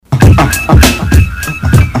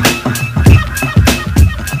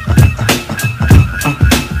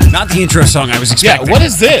the intro song I was expecting. Yeah, what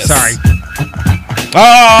is this? Sorry.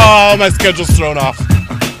 Oh, my schedule's thrown off.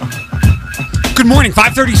 Good morning,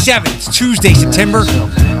 5:37. It's Tuesday, September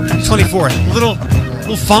 24th. Little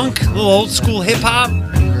funk, little old school hip hop.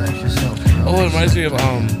 Oh, it reminds me of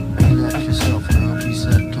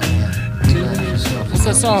what's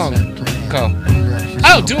that song? Go.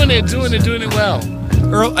 Oh, doing it well.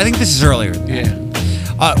 I think this is earlier. Yeah.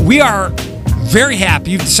 We are very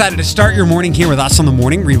happy you've decided to start your morning here with us on the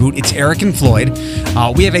Morning Reboot. It's Eric and Floyd.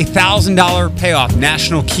 We have a $1,000 payoff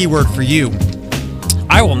national keyword for you.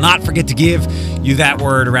 I will not forget to give you that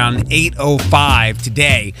word around 8:05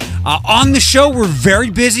 today. On the show, we're very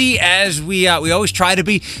busy as we always try to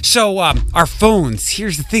be. So our phones.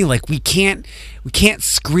 Here's the thing: like we can't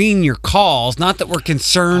screen your calls. Not that we're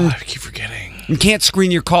concerned. I keep forgetting. We can't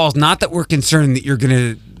screen your calls. Not that we're concerned that you're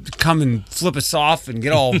gonna come and flip us off and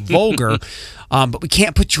get all vulgar. But we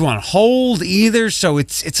can't put you on hold either. So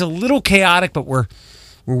it's a little chaotic, but we're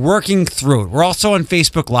working through it. We're also on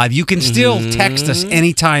Facebook Live. You can still text us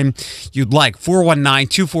anytime you'd like.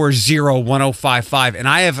 419-240-1055. And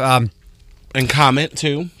I have... and comment,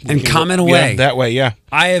 too. And comment away. Yeah, that way, yeah.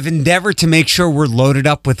 I have endeavored to make sure we're loaded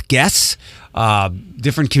up with guests,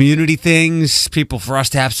 different community things, people for us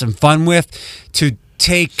to have some fun with, to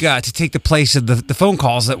take the place of the phone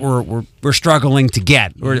calls that we're struggling to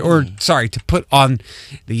get, or to put on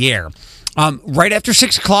the air. Right after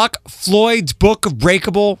 6 o'clock, Floyd's book of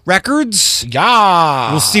breakable records.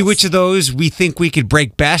 Yeah, we'll see which of those we think we could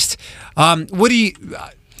break best. What do you?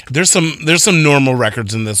 There's some normal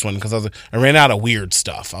records in this one because I ran out of weird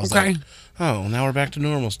stuff. I was okay. like, oh, now we're back to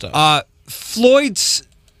normal stuff. Floyd's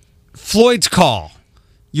call.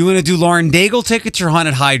 You want to do Lauren Daigle tickets or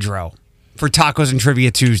Haunted Hydro for Tacos and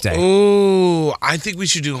Trivia Tuesday? Ooh, I think we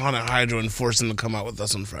should do Haunted Hydro and force them to come out with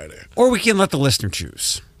us on Friday. Or we can let the listener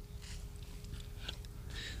choose.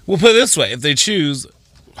 We'll put it this way. If they choose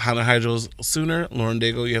Haunted Hydro's sooner, Lauren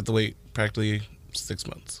Daigle, you have to wait practically 6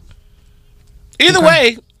 months. Either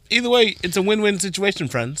way, it's a win-win situation,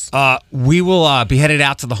 friends. We will be headed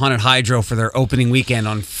out to the Haunted Hydro for their opening weekend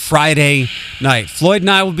on Friday night. Floyd and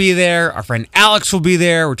I will be there. Our friend Alex will be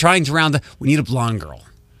there. We're trying to we need a blonde girl.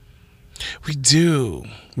 We do.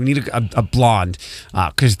 We need a blonde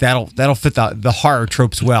because that'll fit the horror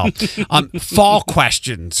tropes well. Fall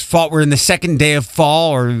questions. We're in the second day of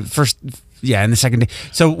fall or first. Yeah, in the second day.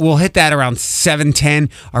 So we'll hit that around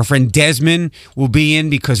 7:10. Our friend Desmond will be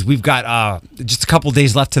in because we've got just a couple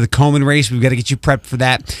days left to the Komen race. We've got to get you prepped for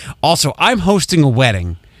that. Also, I'm hosting a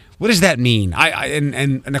wedding. What does that mean?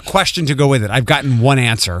 And a question to go with it. I've gotten one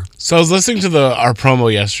answer. So I was listening to our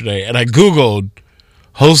promo yesterday, and I Googled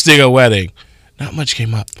hosting a wedding. Not much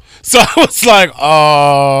came up. So I was like,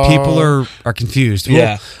 oh. People are confused.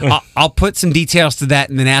 Yeah. I'll put some details to that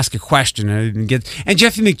and then ask a question. And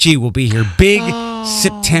Jeffy McGee will be here. Big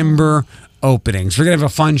September openings. We're going to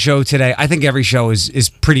have a fun show today. I think every show is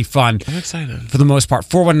pretty fun. I'm excited. For the most part.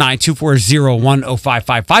 419-240-1055.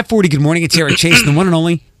 540, good morning. It's Eric Chase, the one and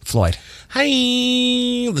only Floyd. Hi.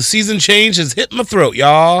 The season change has hit my throat,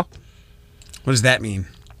 y'all. What does that mean?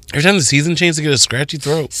 Every time the season changes, I get a scratchy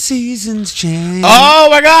throat. Seasons change. Oh,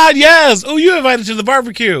 my God, yes. Oh, you invited to the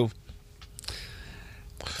barbecue.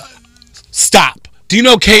 Stop. Do you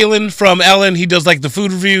know Kalen from Ellen? He does, like, the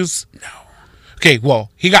food reviews? No. Okay,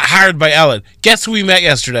 well, he got hired by Ellen. Guess who we met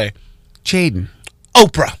yesterday? Jaden.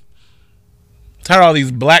 Oprah. Tired of all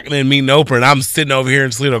these black men meeting Oprah, and I'm sitting over here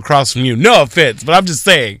in Toledo across from you. No offense, but I'm just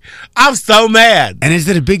saying, I'm so mad. And is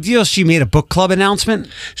it a big deal she made a book club announcement?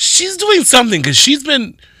 She's doing something, because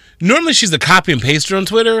normally she's a copy and paster on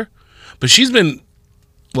Twitter, but she's been,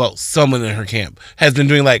 well, someone in her camp has been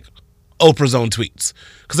doing, like, Oprah's own tweets.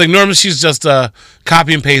 Because, like, normally she's just a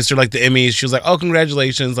copy and paster, like the Emmys. She was like, oh,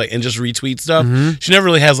 congratulations, like, and just retweet stuff. Mm-hmm. She never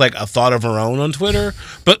really has, like, a thought of her own on Twitter.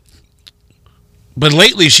 But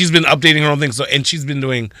lately, she's been updating her own thing. So, and she's been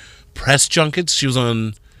doing press junkets. She was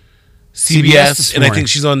on CBS and I think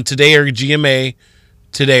she's on Today or GMA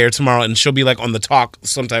today or tomorrow, and she'll be like on the talk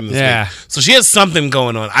sometime this week. So she has something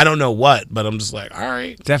going on. I don't know what, but I'm just like, all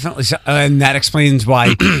right. Definitely. And that explains why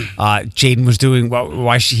Jaden was doing,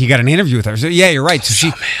 why he got an interview with her. So yeah, you're right. So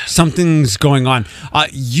something's going on.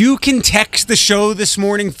 You can text the show this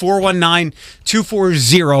morning,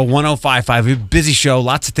 419-240-1055. We have a busy show,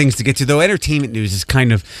 lots of things to get to, though. Entertainment news is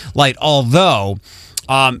kind of light. Although,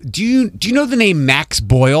 do you know the name Max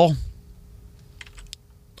Boyle?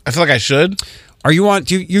 I feel like I should. Are you on?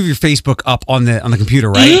 You have your Facebook up on the computer,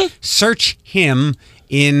 right? Mm-hmm. Search him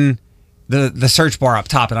in the search bar up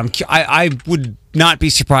top, and I would not be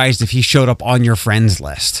surprised if he showed up on your friends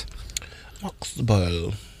list. Max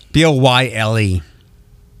Boyle. Byle.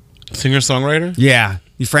 Singer songwriter. Yeah.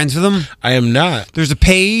 You friends with him? I am not. There's a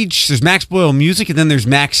page, there's Max Boyle Music, and then there's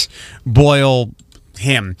Max Boyle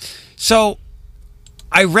Him. So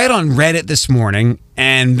I read on Reddit this morning,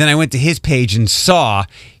 and then I went to his page and saw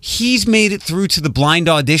he's made it through to the blind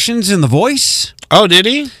auditions in The Voice. Oh, did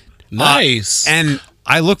he? Nice. And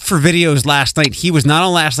I looked for videos last night. He was not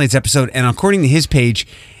on last night's episode, and according to his page,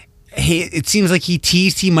 it seems like he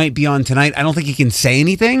teased he might be on tonight. I don't think he can say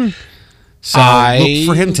anything. So look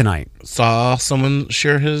for him tonight. Saw someone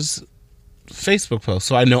share his Facebook post,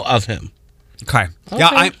 so I know of him. Okay.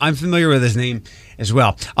 Yeah, I'm familiar with his name as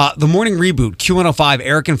well. The Morning Reboot, Q105,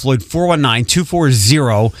 Eric and Floyd,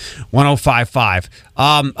 419-240-1055.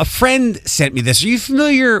 A friend sent me this. Are you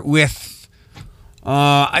familiar with...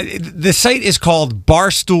 the site is called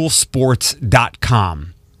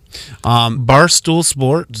barstoolsports.com. Barstool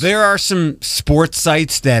Sports? There are some sports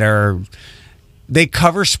sites that are... They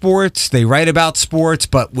cover sports, they write about sports,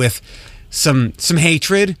 but with some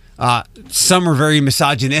hatred. Some are very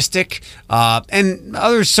misogynistic, and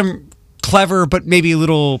others some clever, but maybe a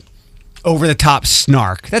little over the top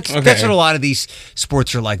snark. That's what a lot of these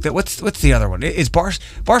sports are like. What's the other one? Is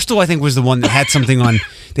Barstool? I think was the one that had something on.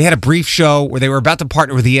 They had a brief show where they were about to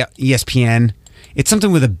partner with ESPN. It's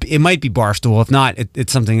something with it might be Barstool. If not,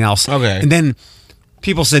 it's something else. Okay, and then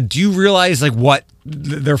people said, "Do you realize like what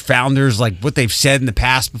their founders like what they've said in the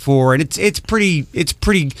past before?" And it's pretty.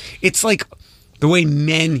 It's like the way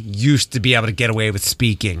men used to be able to get away with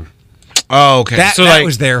speaking. Oh, okay. That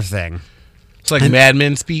was their thing. It's like Mad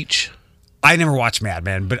Men speech. I never watched Mad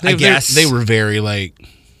Men, but I guess they were very like,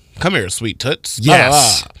 "Come here, sweet toots."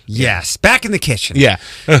 Yes, yes. Back in the kitchen. Yeah.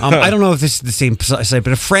 I don't know if this is the same site,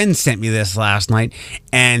 but a friend sent me this last night,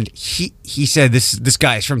 and he said this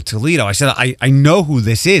guy is from Toledo. I said I know who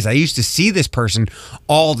this is. I used to see this person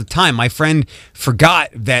all the time. My friend forgot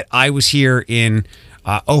that I was here in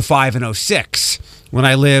 05 and 06 when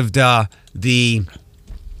I lived the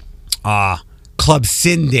Club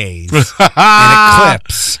Sin days and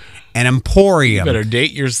Eclipse and Emporium. You better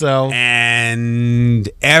date yourself. And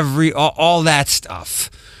all that stuff.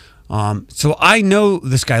 So I know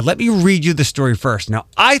this guy. Let me read you the story first. Now,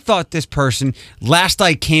 I thought this person, last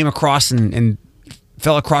I came across and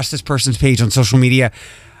fell across this person's page on social media,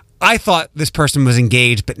 I thought this person was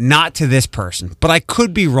engaged, but not to this person. But I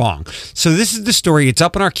could be wrong. So this is the story. It's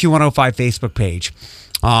up on our Q105 Facebook page.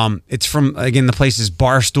 It's from, again, the place is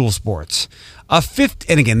Barstool Sports.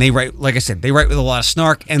 And again, they write, like I said, they write with a lot of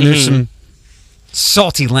snark, and there's some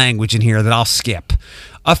salty language in here that I'll skip.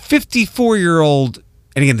 A 54-year-old,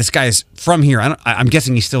 and again, this guy is from here. I'm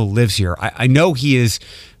guessing he still lives here. I know he is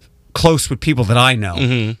close with people that I know.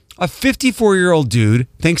 A 54-year-old dude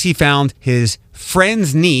thinks he found his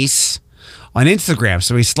friend's niece on Instagram,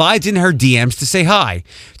 so he slides in her DMs to say hi.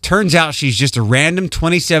 Turns out she's just a random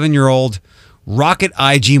 27-year-old rocket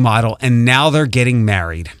IG model, and now they're getting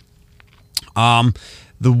married. The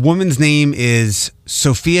woman's name is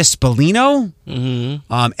Sophia Spallino.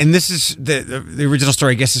 And this is the original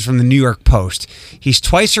story, I guess, is from the New York Post. He's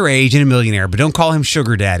twice her age and a millionaire, but don't call him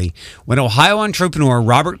sugar daddy. When Ohio entrepreneur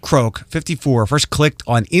Robert Croak, 54, first clicked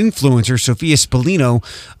on influencer Sophia Spallino,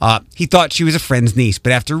 he thought she was a friend's niece.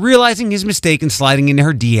 But after realizing his mistake and sliding into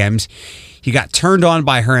her DMs, he got turned on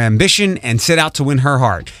by her ambition and set out to win her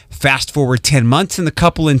heart. Fast forward 10 months and the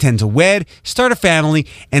couple intend to wed, start a family,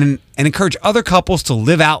 and encourage other couples to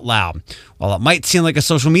live out loud. While it might seem like a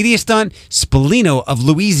social media stunt, Spallino of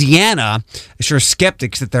Louisiana assures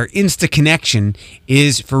skeptics that their Insta connection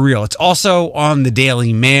is for real. It's also on the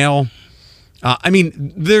Daily Mail. I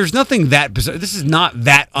mean, there's nothing that bizarre. This is not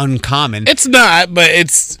that uncommon. It's not, but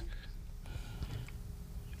it's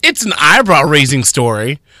an eyebrow-raising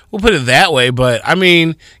story. We'll put it that way, but I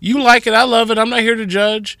mean, you like it, I love it. I'm not here to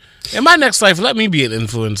judge. In my next life, let me be an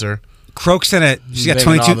influencer. Croak sent she's got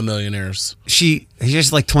 22 all the millionaires. He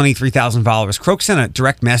has like 23,000 followers. Croak sent a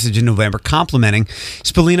direct message in November complimenting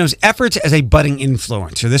Spallino's efforts as a budding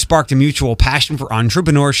influencer. This sparked a mutual passion for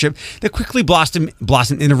entrepreneurship that quickly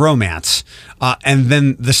blossomed into romance. And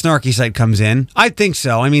then the snarky side comes in. I think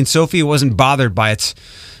so. I mean, Sophia wasn't bothered by it,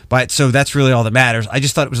 so that's really all that matters. I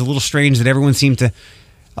just thought it was a little strange that everyone seemed to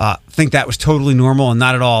think that was totally normal and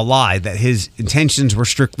not at all a lie, that his intentions were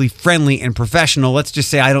strictly friendly and professional. Let's just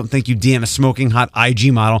say I don't think you DM a smoking hot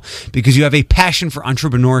IG model because you have a passion for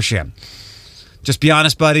entrepreneurship. Just be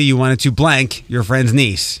honest, buddy. You wanted to blank your friend's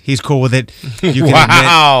niece. He's cool with it. You can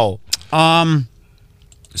wow. Admit.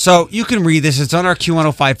 So you can read this. It's on our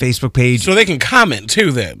Q105 Facebook page. So they can comment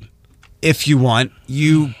too then. If you want.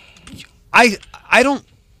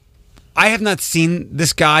 I have not seen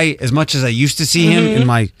this guy as much as I used to see him in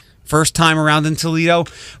my first time around in Toledo.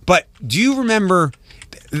 But do you remember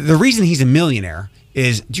the reason he's a millionaire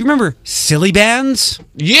is, do you remember Silly Bands?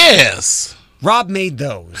 Yes. Rob made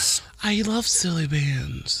those. I love silly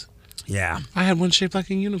bands. Yeah. I had one shaped like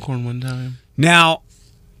a unicorn one time. Now,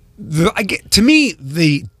 to me,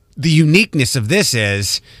 the uniqueness of this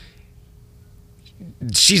is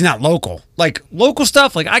she's not local. Like, local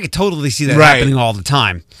stuff, like, I could totally see that happening all the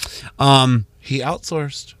time. He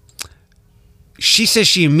outsourced. She says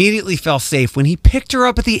she immediately felt safe when he picked her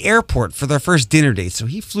up at the airport for their first dinner date. So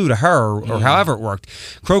he flew to her, or however it worked.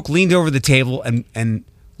 Croak leaned over the table and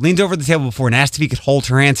leaned over the table before and asked if he could hold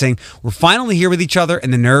her hand, saying, "We're finally here with each other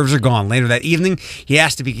and the nerves are gone." Later that evening, he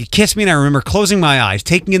asked if he could kiss me, and I remember closing my eyes,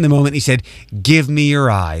 taking in the moment. He said, "Give me your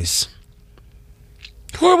eyes."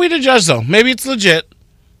 Who are we to judge, though? Maybe it's legit.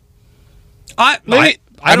 I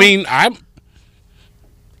mean, and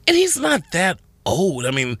he's not that old.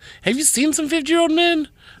 I mean, have you seen some 50-year-old men?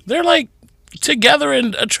 They're like together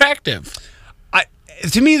and attractive.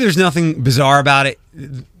 To me, there's nothing bizarre about it.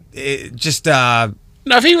 It just now,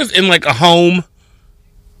 if he was in like a home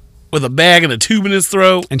with a bag and a tube in his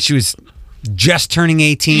throat, and she was just turning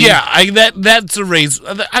 18, that's a raise.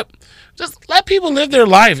 Just let people live their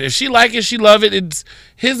life. If she like it, she love it. It's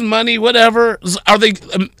his money, whatever. Are they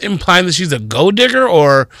implying that she's a gold digger,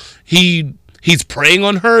 or he's preying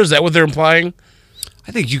on her? Is that what they're implying?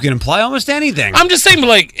 I think you can imply almost anything. I'm just saying,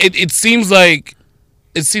 like, it seems they're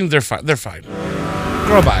fine. They're fine.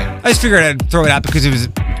 Girl, bye. I just figured I'd throw it out because it was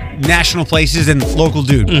national places and local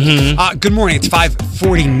dude. Good morning. It's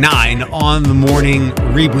 5:49 on the morning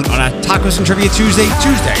reboot on a Tacos and Trivia Tuesday.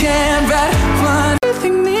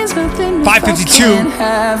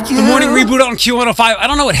 5:52. The morning reboot on Q105. I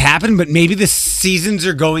don't know what happened, but maybe the seasons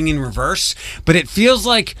are going in reverse. But it feels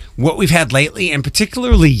like what we've had lately, and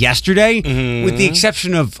particularly yesterday, with the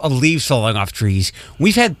exception of leaves falling off trees,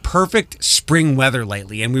 we've had perfect spring weather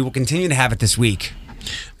lately, and we will continue to have it this week.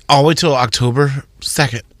 All the way till October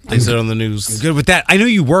 2nd. They said on the news. I'm good with that. I know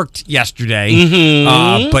you worked yesterday,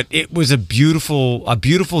 but it was a beautiful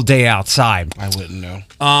day outside. I wouldn't know.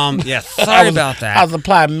 Yeah, sorry about that. I was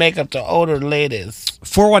applying makeup to older ladies.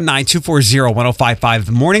 419-240-1055.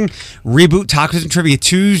 The morning reboot Tacos and Trivia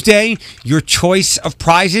Tuesday. Your choice of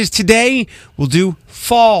prizes today. We'll do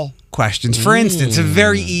fall questions. For instance, a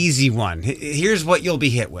very easy one. Here's what you'll be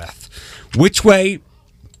hit with. Which way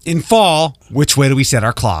in fall? Which way do we set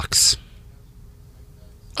our clocks?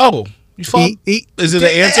 Oh, you fall? Is it the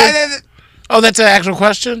answer? Oh, that's an actual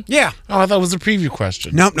question? Yeah. Oh, I thought it was a preview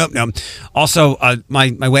question. Nope. Also,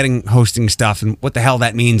 my wedding hosting stuff and what the hell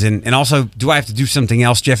that means. And also, do I have to do something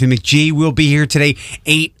else? Jeffy McGee will be here today,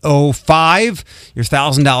 8:05. Your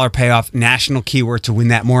 $1,000 payoff, national keyword to win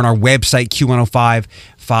that. More on our website,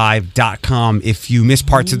 Q1055.com. If you miss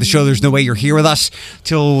parts of the show, there's no way you're here with us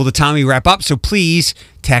till the time we wrap up. So please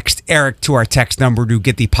text Eric to our text number to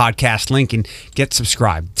get the podcast link and get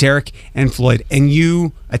subscribed. It's Eric and Floyd. And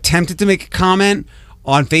you attempted to make a comment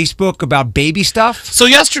on Facebook about baby stuff. So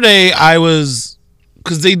yesterday I was,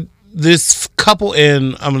 because this couple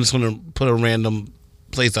I'm just going to put a random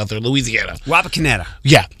place out there, Louisiana. Wapakoneta.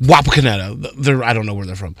 Yeah, Wapakoneta. I don't know where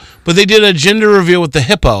they're from. But they did a gender reveal with the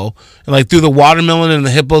hippo, and like threw the watermelon in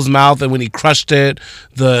the hippo's mouth, and when he crushed it,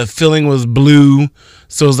 the filling was blue.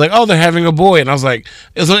 So it was like, oh, they're having a boy. And I was like,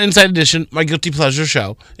 it was on Inside Edition, my guilty pleasure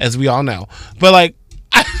show, as we all know. But like,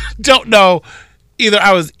 I don't know. Either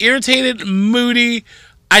I was irritated, moody.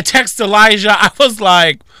 I texted Elijah. I was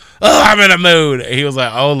like, oh, I'm in a mood. And he was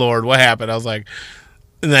like, oh, Lord, what happened? I was like,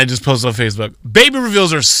 and then I just posted on Facebook. Baby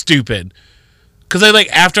reveals are stupid. Because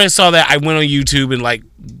after I saw that, I went on YouTube and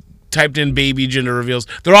typed in baby gender reveals.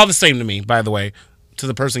 They're all the same to me, by the way. To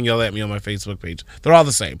the person yelled at me on my Facebook page. They're all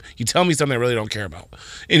the same. You tell me something I really don't care about.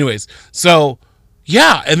 Anyways, so,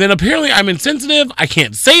 yeah. And then apparently I'm insensitive. I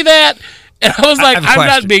can't say that. And I was like, I'm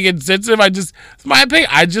not being insensitive. It's my opinion.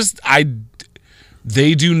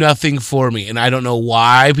 They do nothing for me. And I don't know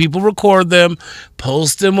why people record them,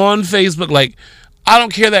 post them on Facebook. I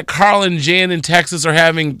don't care that Carl and Jan in Texas are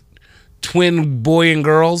having twin boy and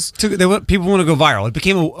girls. People want to go viral. It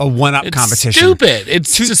became a one-up competition. It's stupid.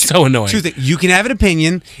 It's just so annoying. You can have an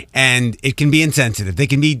opinion, and it can be insensitive. They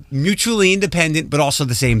can be mutually independent, but also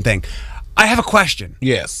the same thing. I have a question.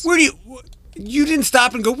 Yes. You didn't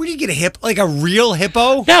stop and go, where do you get a a real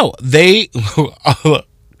hippo? No,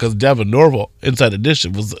 because Devin Norval, Inside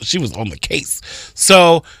Edition, she was on the case.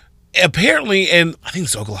 So apparently, and I think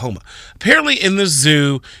it's Oklahoma, apparently in the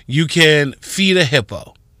zoo, you can feed a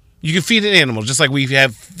hippo. You can feed an animal, just like we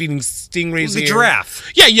have feeding stingrays here. The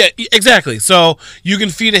giraffe. Yeah, exactly. So you can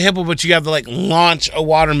feed a hippo, but you have to launch a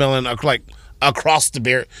watermelon across the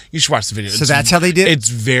bear. You should watch the video. So that's how they did it?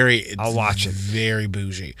 I'll watch it. Very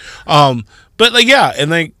bougie. But yeah,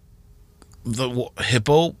 and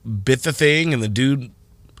hippo bit the thing, and the dude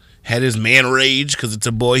had his man rage because it's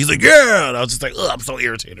a boy. He's like, yeah, and I was just like, I'm so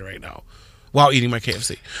irritated right now while eating my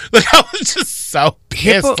KFC. Like, I was just so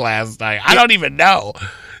pissed last night. I don't even know.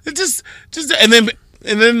 It just and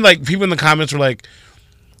then like people in the comments were like,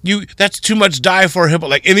 that's too much dye for a hippo.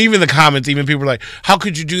 Like, and even the comments, even people were like, how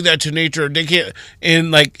could you do that to nature? They can't. And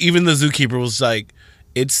like, even the zookeeper was like,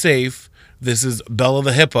 it's safe. This is Bella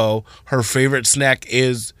the hippo. Her favorite snack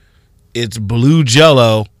is it's blue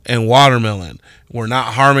Jello and watermelon. We're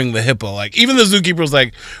not harming the hippo. Like, even the zookeeper was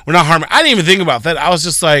like, we're not harming. I didn't even think about that. I was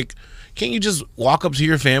just like, can't you just walk up to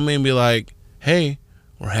your family and be like, hey,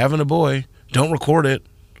 we're having a boy. Don't record it.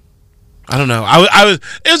 I don't know.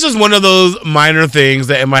 It was just one of those minor things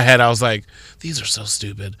that in my head I was like, these are so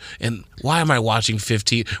stupid. And why am I watching a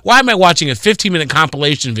 15-minute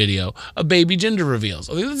compilation video of baby gender reveals?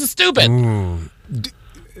 I mean, this is stupid.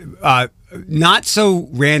 Not so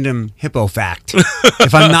random hippo fact,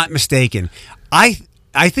 if I'm not mistaken. I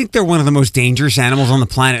think they're one of the most dangerous animals on the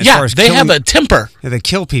planet. As far as they have a temper. Yeah, they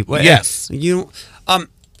kill people. Yes. We don't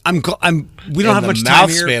have much time here. The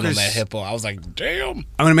mouth span on that hippo, I was like, damn. I'm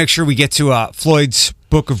going to make sure we get to Floyd's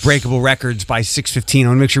Book of Breakable Records by 6:15. I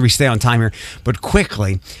want to make sure we stay on time here. But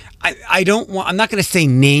quickly, I'm not going to say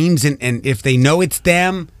names, and if they know it's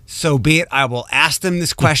them, so be it. I will ask them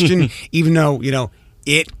this question, even though,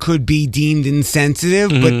 it could be deemed insensitive,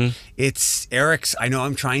 but it's Eric's. I know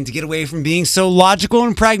I'm trying to get away from being so logical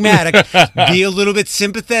and pragmatic, be a little bit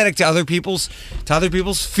sympathetic to other people's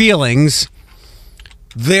feelings.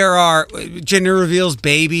 There are gender reveals,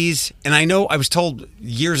 babies, and I know I was told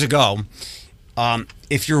years ago,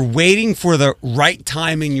 if you're waiting for the right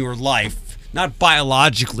time in your life, not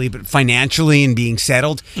biologically, but financially and being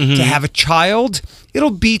settled, to have a child, it'll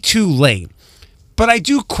be too late. But I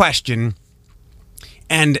do question,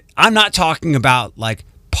 and I'm not talking about like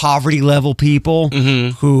poverty level people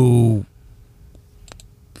who,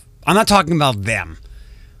 I'm not talking about them.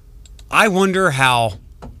 I wonder how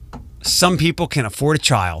some people can afford a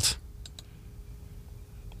child.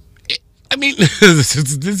 I mean, this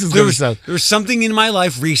is there was something in my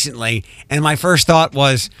life recently, and my first thought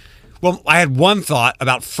was, well, I had one thought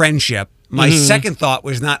about friendship. My second thought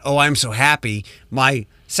was not, oh, I'm so happy. My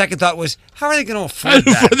second thought was, how are they going to afford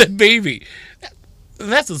that? For the baby.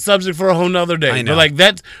 That's a subject for a whole nother day. I know. But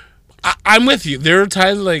like I'm with you. There are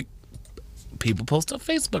times like people post on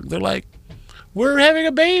Facebook. They're like, we're having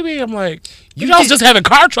a baby. I'm like, I was just having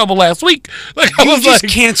car trouble last week. Like, I was just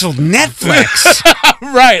canceled Netflix.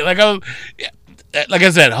 Right. Like I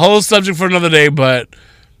said, whole subject for another day. But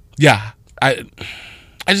yeah,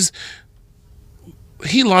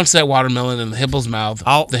 he launched that watermelon in the hippo's mouth.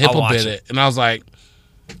 The hippo bit it, and I was like,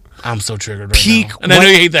 I'm so triggered right now. And I know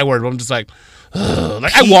you hate that word, but I'm just like, ugh.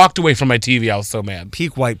 Like, I walked away from my TV. I was so mad.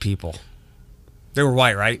 Peak white people. They were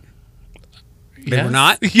white, right? They were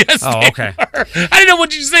not? Yes. Oh, okay. I didn't know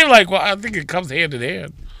what you say. Like, well, I think it comes hand in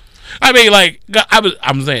hand. I mean, like,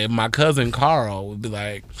 I'm saying my cousin Carl would be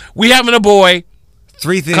like, we having a boy.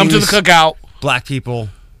 3 things. Come to the cookout. Black people.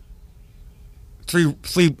 Three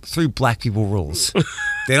black people rules.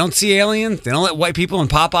 They don't see aliens. They don't let white people in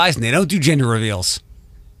Popeyes, and they don't do gender reveals.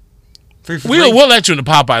 We'll let you into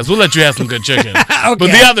Popeyes. We'll let you have some good chicken. Okay.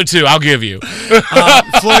 But the other two, I'll give you.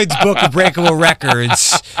 Floyd's Book of Breakable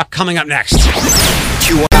Records coming up next.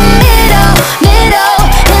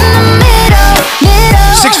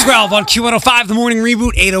 6:12 on Q105, the morning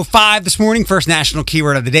reboot, 8:05 this morning. First national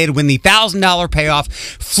keyword of the day to win the $1,000 payoff.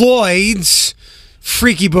 Floyd's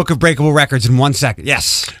Freaky Book of Breakable Records in 1 second.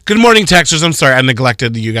 Yes. Good morning, texters. I'm sorry I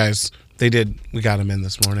neglected you guys. We got him in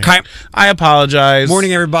this morning. Okay. I apologize.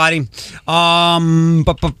 Morning, everybody. Where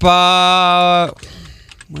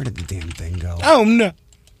did the damn thing go? Oh, no.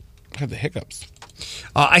 I have the hiccups.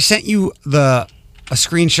 I sent you a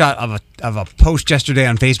screenshot of a post yesterday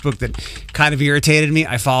on Facebook that kind of irritated me.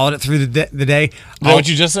 I followed it through the day. Is that what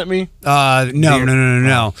you just sent me?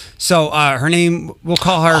 No. So her name, we'll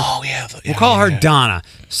call her. Oh yeah. We'll call her Donna.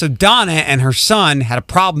 So Donna and her son had a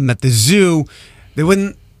problem at the zoo.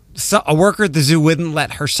 A worker at the zoo wouldn't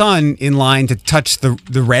let her son in line to touch the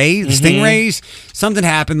stingrays. Something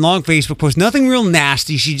happened. Long Facebook post. Nothing real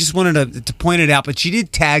nasty. She just wanted to point it out, but she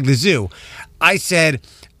did tag the zoo. I said,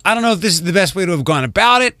 I don't know if this is the best way to have gone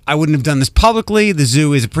about it. I wouldn't have done this publicly. The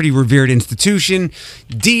zoo is a pretty revered institution.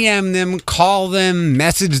 DM them, call them,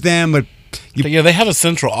 message them, but they have a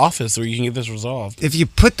central office where you can get this resolved. If you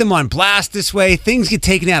put them on blast this way, things get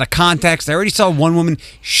taken out of context. I already saw one woman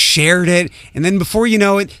shared it, and then before you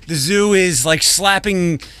know it, the zoo is like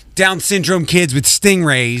slapping Down syndrome kids with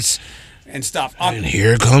stingrays. and stuff. And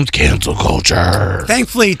here comes cancel culture.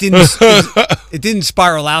 Thankfully, it didn't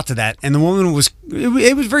spiral out to that, and the woman it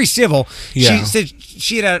was very civil. Yeah. She said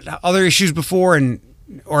she had other issues before,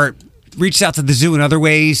 or reached out to the zoo in other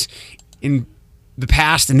ways in the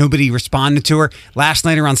past, and nobody responded to her. Last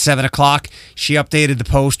night around 7:00, she updated the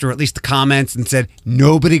post, or at least the comments, and said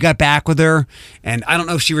nobody got back with her. And I don't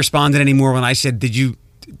know if she responded anymore when I said, Did you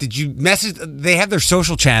message? They have their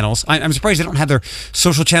social channels. I'm surprised they don't have their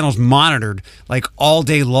social channels monitored like all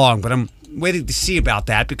day long, but I'm waiting to see about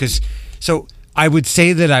that because I would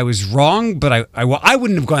say that I was wrong, but I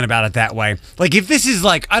wouldn't have gone about it that way. Like if this is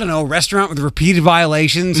like, I don't know, a restaurant with repeated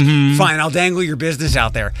violations, fine, I'll dangle your business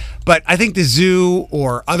out there. But I think the zoo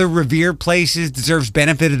or other revered places deserves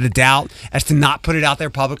benefit of the doubt as to not put it out there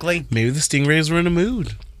publicly. Maybe the stingrays were in a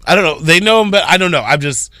mood. I don't know. They know him, but I don't know. I'm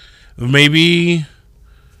just maybe.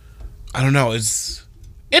 I don't know. It's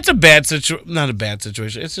a bad situation. Not a bad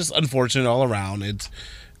situation. It's just unfortunate all around. It's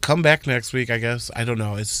come back next week, I guess. I don't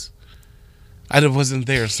know. I wasn't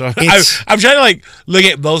there, so I'm trying to like look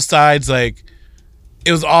at both sides. Like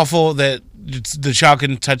it was awful that the child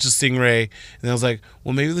couldn't touch the stingray, and I was like,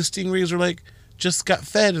 well, maybe the stingrays were like just got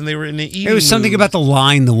fed and they were in the eating. It was something about the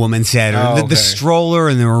line the woman said, or the stroller,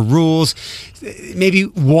 and there were rules. Maybe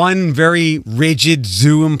one very rigid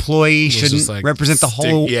zoo employee shouldn't represent the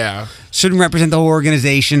whole. Yeah. Shouldn't represent the whole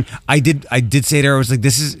organization. I did say to her, I was like,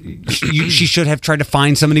 she should have tried to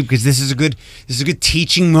find somebody because this is a good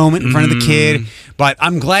teaching moment in front of the kid. But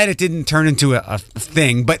I'm glad it didn't turn into a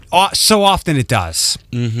thing. But so often it does.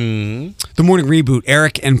 Mm-hmm. The Morning Reboot,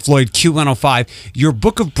 Eric and Floyd, Q105, your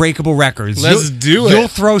book of breakable records. Let's do it. You'll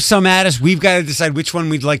throw some at us. We've got to decide which one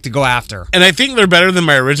we'd like to go after. And I think they're better than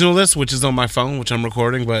my original list, which is on my phone, which I'm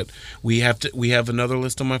recording. But we have another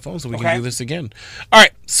list on my phone, so we can do this again. All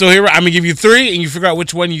right. So here I'm going to give you 3, and you figure out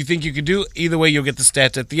which one you think you could do. Either way, you'll get the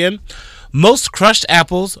stats at the end. Most crushed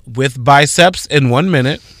apples with biceps in 1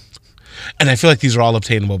 minute. And I feel like these are all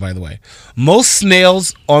obtainable, by the way. Most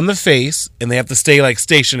snails on the face, and they have to stay like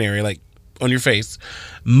stationary, like on your face.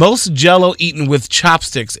 Most Jell-O eaten with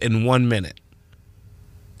chopsticks in 1 minute.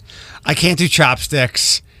 I can't do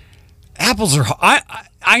chopsticks. Apples are.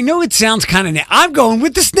 I know it sounds kind of. I'm going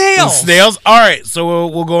with the snails. The snails. All right, so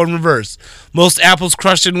we'll go in reverse. Most apples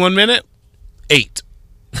crushed in 1 minute. 8.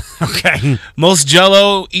 Okay. Most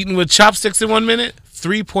Jell-O eaten with chopsticks in 1 minute.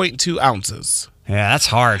 3.2 ounces. Yeah, that's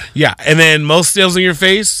hard. Yeah, and then most snails on your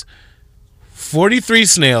face. 43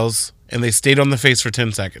 snails, and they stayed on the face for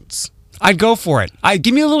 10 seconds. I'd go for it.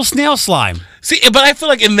 Give me a little snail slime. See, but I feel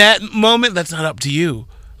like in that moment, that's not up to you.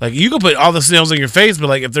 Like, you can put all the snails on your face, but,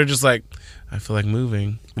 like, if they're just like, I feel like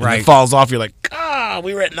moving, and it falls off, you're like,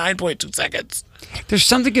 we were at 9.2 seconds. There's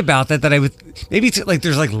something about that I would, maybe it's like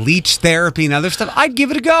there's, like, leech therapy and other stuff. I'd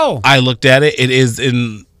give it a go. I looked at it. It is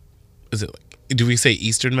do we say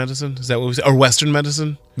Eastern medicine? Is that what we say? Or Western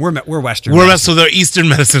medicine? We're Western medicine. So they're Eastern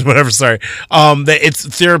medicine, whatever, sorry. It's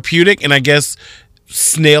therapeutic, and I guess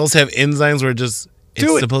snails have enzymes where it's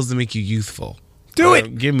supposed to make you youthful. Do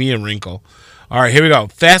it. Give me a wrinkle. All right, here we go.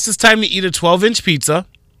 Fastest time to eat a 12-inch pizza.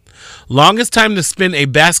 Longest time to spin a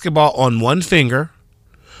basketball on one finger.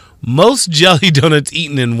 Most jelly donuts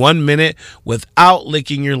eaten in 1 minute without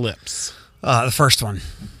licking your lips. The first one.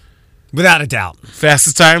 Without a doubt.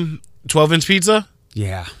 Fastest time, 12-inch pizza?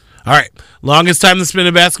 Yeah. All right. Longest time to spin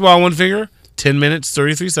a basketball on one finger? 10 minutes,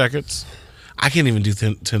 33 seconds. I can't even do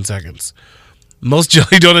 10 seconds. Most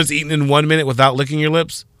jelly donuts eaten in 1 minute without licking your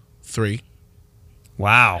lips? 3.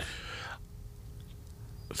 Wow.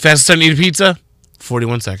 Fastest time to eat a pizza?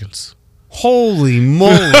 41 seconds. Holy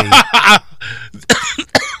moly.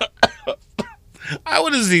 I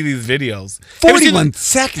want to see these videos. 41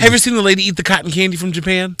 seconds. Have you seen the lady eat the cotton candy from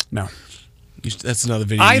Japan? No. That's another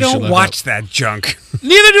video. I don't watch that junk.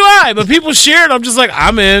 Neither do I, but people share it. I'm just like,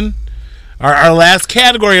 I'm in. Our last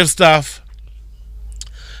category of stuff.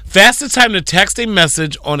 Fastest time to text a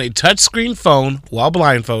message on a touchscreen phone while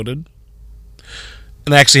blindfolded.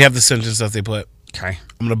 And I actually have the sentence that they put. Okay.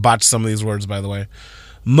 I'm going to botch some of these words, by the way.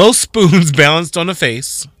 Most spoons balanced on a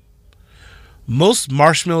face. Most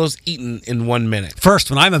marshmallows eaten in 1 minute.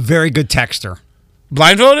 First one. I'm a very good texter.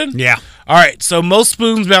 Blindfolded? Yeah. All right. So most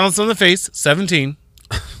spoons balanced on the face, 17.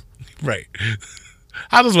 Right.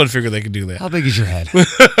 How does one figure they could do that? How big is your head?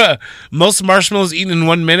 Most marshmallows eaten in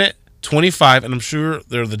 1 minute, 25. And I'm sure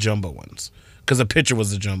they're the jumbo ones. Because the picture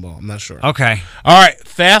was the jumbo. I'm not sure. Okay. All right.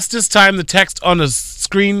 Fastest time to text on a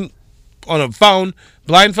screen, on a phone,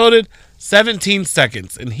 blindfolded, 17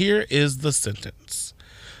 seconds. And here is the sentence.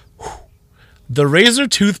 The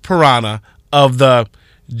razor-toothed piranha of the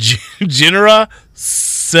genera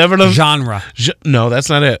Genre. No, that's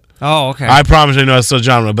not it. Oh, okay. I promise I know it's still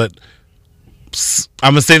genre, but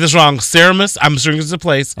I'm gonna say this wrong. Ceramus. I'm assuming it's a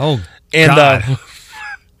place. Oh, and God.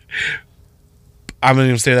 I'm gonna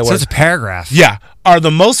even say that So word. it's a paragraph. Yeah, are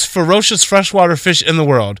the most ferocious freshwater fish in the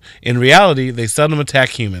world. In reality, they seldom attack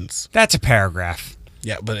humans. That's a paragraph.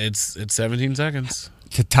 Yeah, but it's 17 seconds.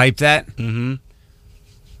 To type that? Mm-hmm.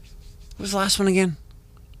 What was the last one again?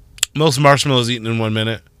 Most marshmallows eaten in 1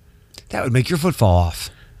 minute. That would make your foot fall off.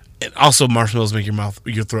 And also, marshmallows make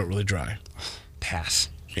your throat really dry. Pass.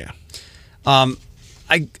 Yeah. I'm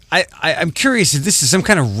curious if this is some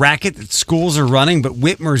kind of racket that schools are running, but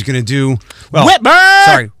Whitmer's going to do. Well, Whitmer!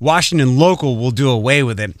 Sorry, Washington Local will do away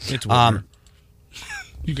with it. It's Whitmer.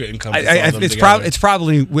 You could encompass all them it's together. it's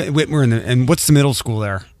probably Whitmer and what's the middle school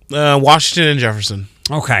there? Washington and Jefferson.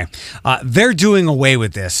 Okay. They're doing away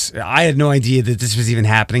with this. I had no idea that this was even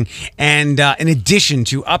happening. And in addition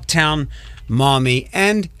to Uptown, Mommy,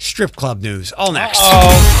 and strip club news. All next.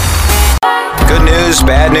 Good news,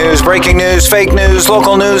 bad news, breaking news, fake news,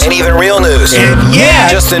 local news, and even real news. And yeah.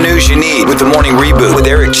 Just the news you need with the Morning Reboot with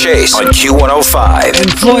Eric Chase on Q105.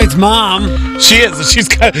 And Floyd's mom. She's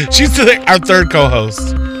our third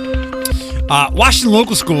co-host. Washington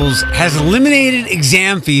Local Schools has eliminated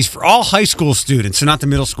exam fees for all high school students, so not the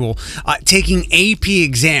middle school, taking AP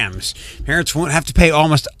exams. Parents won't have to pay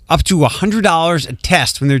almost up to $100 a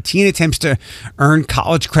test when their teen attempts to earn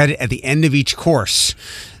college credit at the end of each course.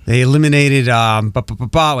 They eliminated,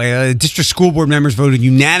 district school board members voted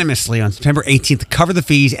unanimously on September 18th to cover the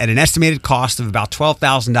fees at an estimated cost of about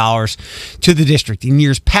 $12,000 to the district. In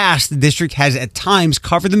years past, the district has at times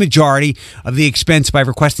covered the majority of the expense by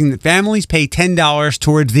requesting that families pay $10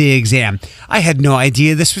 towards the exam. I had no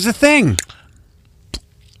idea this was a thing.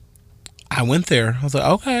 I went there. I was like,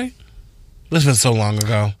 okay. This was so long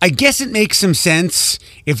ago. I guess it makes some sense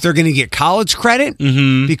if they're going to get college credit,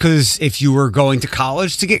 because if you were going to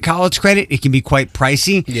college to get college credit, it can be quite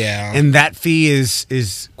pricey. Yeah. And that fee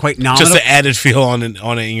is quite nominal. Just the added feel on it,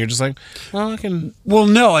 and you're just like, well, I can. Well,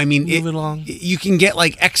 no, I mean, Move it along. You can get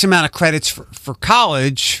like X amount of credits for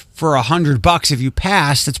college for $100 if you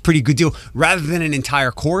pass. That's a pretty good deal, rather than an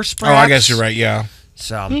entire course. Perhaps. Oh, I guess you're right. Yeah.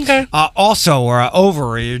 So, Okay.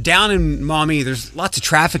 You're down in Maumee. There's lots of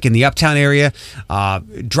traffic in the Uptown area.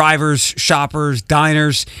 Drivers, shoppers,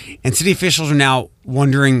 diners, and city officials are now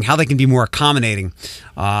wondering how they can be more accommodating.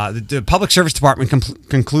 The Public Service Department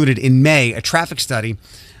concluded in May a traffic study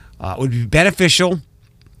would be beneficial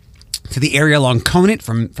to the area along Conant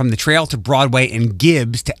from the trail to Broadway and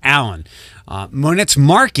Gibbs to Allen. Monette's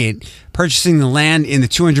Market, purchasing the land in the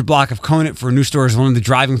 200 block of Conant for a new store, is one of the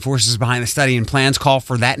driving forces behind the study, and plans call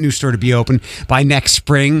for that new store to be open by next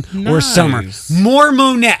spring or summer. More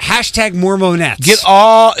Monette. Hashtag more Monettes.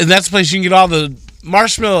 And that's the place you can get all the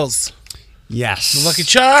marshmallows. Yes. The Lucky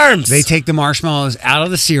Charms. They take the marshmallows out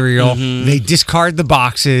of the cereal, they discard the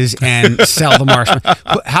boxes, and sell the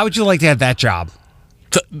marshmallows. How would you like to have that job?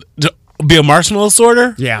 To be a marshmallow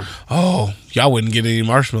sorter? Yeah. Oh, y'all wouldn't get any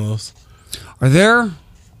marshmallows. There's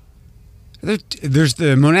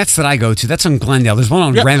the Monettes that I go to. That's on Glendale. There's one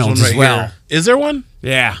on Yep, Reynolds there's as one right well. here. Is there one?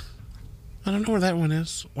 Yeah. I don't know where that one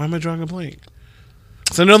is. Why am I drawing a blank?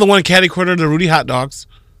 So I know the one catty corner to Rudy Hot Dogs.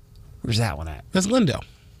 Where's that one at? That's Glendale.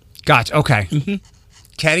 Gotcha. Okay.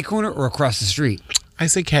 Caddy corner or across the street? I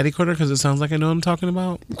say catty corner because it sounds like I know what I'm talking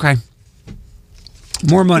about. Okay.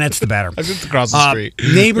 More Monettes, the better. I just across the street.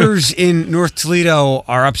 Neighbors in North Toledo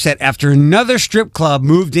are upset after another strip club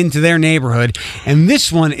moved into their neighborhood, and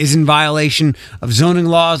this one is in violation of zoning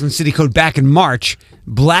laws and city code. Back in March,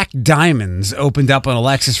 Black Diamonds opened up on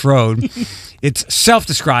Alexis Road. It's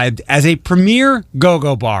self-described as a premier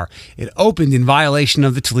go-go bar. It opened in violation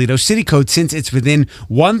of the Toledo City Code since it's within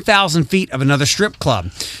 1,000 feet of another strip club.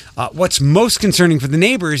 What's most concerning for the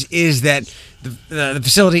neighbors is that the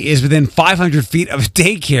facility is within 500 feet of a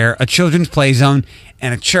daycare, a children's play zone,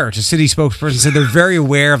 and a church. A city spokesperson said they're very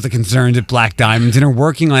aware of the concerns at Black Diamonds and are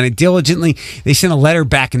working on it diligently. They sent a letter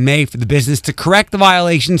back in May for the business to correct the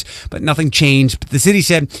violations, but nothing changed. But the city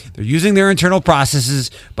said they're using their internal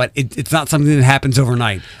processes, but it's not something that happens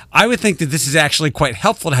overnight. I would think that this is actually quite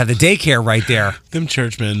helpful to have the daycare right there. Them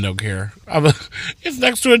churchmen don't care. It's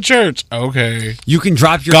next to a church. Okay. You can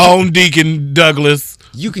drop your Gone, Deacon Douglas.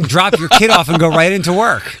 You can drop your kid off and go right into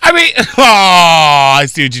work. I mean, I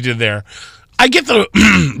see what you did there. I get the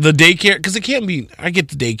the daycare, because it can't be. I get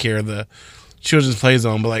the daycare, the children's play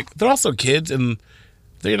zone, but like they're also kids, and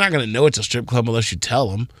they're not gonna know it's a strip club unless you tell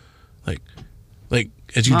them. Like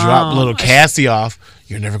as you drop little Cassie off,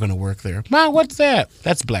 you're never gonna work there. Mom, what's that?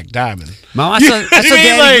 That's Black Diamond. Mom, I saw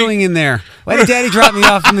Daddy doing in there. Why did Daddy drop me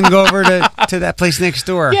off and then go over to that place next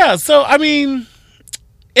door? Yeah, so I mean,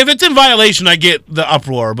 if it's in violation, I get the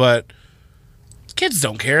uproar, but Kids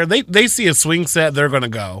don't care. They see a swing set, they're gonna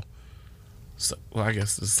go. So, well, I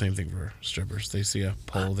guess it's the same thing for strippers. They see a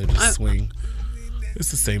pole, they just swing.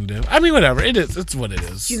 It's the same deal. I mean, whatever it is. It's what it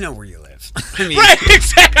is. You know where you live. I mean, Right?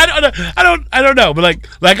 Exactly. I don't know. But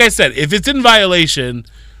like I said, if it's in violation,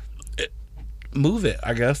 move it.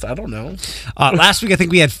 I guess. I don't know. Last week, I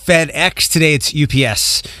think we had FedEx. Today, it's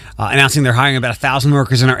UPS announcing they're hiring about 1,000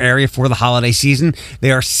 workers in our area for the holiday season.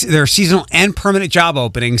 There are seasonal and permanent job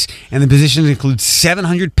openings, and the positions include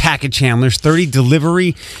 700 package handlers, 30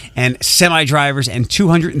 delivery and semi drivers, and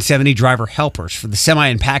 270 driver helpers. For the semi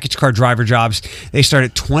and package car driver jobs, they start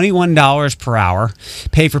at $21 per hour.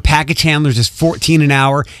 Pay for package handlers is $14 an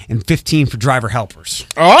hour, and $15 for driver helpers.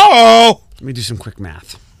 Oh, Let me do some quick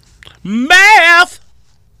math. math.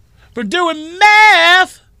 We're doing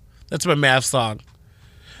math. That's my math song.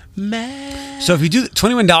 Math. So if you do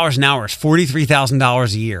 $21 an hour, it's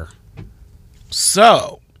 $43,000 a year.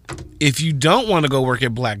 So, if you don't want to go work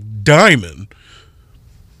at Black Diamond,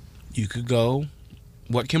 you could go.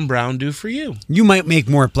 What can Brown do for you? You might make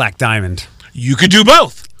more at Black Diamond. You could do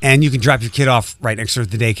both. And you can drop your kid off right next to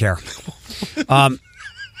the daycare.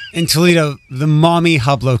 In Toledo, the Mommy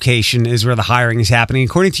Hub location is where the hiring is happening.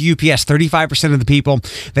 According to UPS, 35% of the people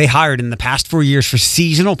they hired in the past 4 years for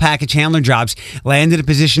seasonal package handler jobs landed a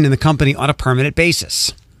position in the company on a permanent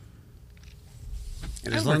basis.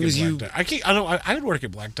 And as long as you... I would work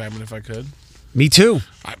at Black Diamond if I could. Me too.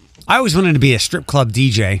 I always wanted to be a strip club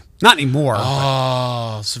DJ. Not anymore.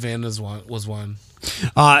 Oh, Savannah's was one.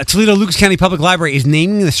 Toledo Lucas County Public Library is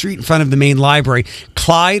naming the street in front of the main library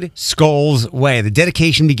Clyde Scholes Way. The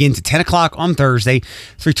dedication begins at 10 o'clock on Thursday,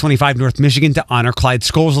 325 North Michigan, to honor Clyde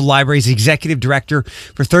Scholes, the library's executive director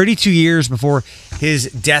for 32 years before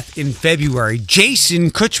his death in February.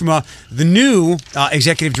 Jason Kuchma, the new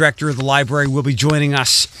executive director of the library, will be joining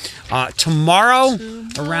us tomorrow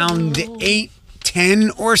around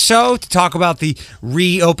 8:10 or so to talk about the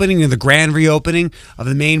reopening or the grand reopening of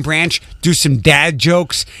the main branch, do some dad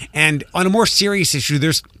jokes, and on a more serious issue,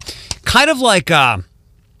 there's kind of like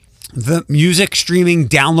the music streaming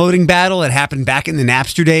downloading battle that happened back in the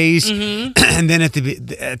Napster days, and then at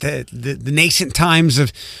the nascent times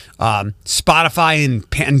of Spotify and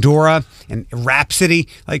Pandora and Rhapsody,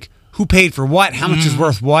 like who paid for what, how much is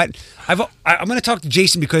worth what. I'm going to talk to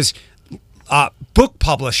Jason because book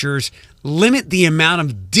publishers limit the amount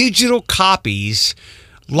of digital copies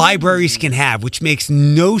libraries can have, which makes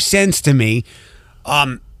no sense to me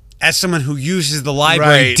as someone who uses the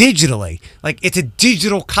library digitally. Like, it's a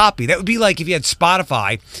digital copy. That would be like if you had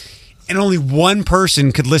Spotify and only one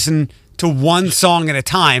person could listen to one song at a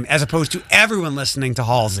time as opposed to everyone listening to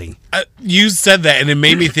Halsey. You said that, and it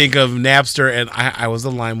made me think of Napster, and I was a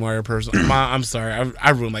LimeWire person. I'm sorry.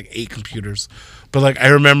 I ruined like 8 computers. But, like, I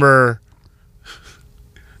remember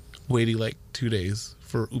waiting like 2 days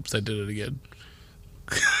for Oops, I Did It Again.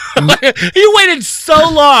 You waited so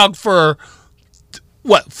long for,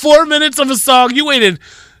 4 minutes of a song? You waited,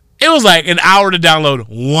 it was like an hour to download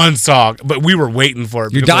one song, but we were waiting for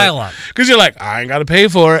it. Your dial-up. Because you're like, I ain't got to pay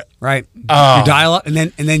for it. Right. Oh. Your dial-up, and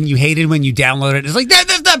then you hated when you download it. It's like,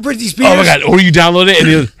 that's not Britney Spears. Oh my God. Or you download it, and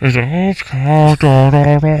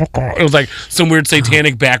it was like some weird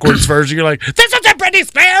satanic backwards version. You're like, this isn't Britney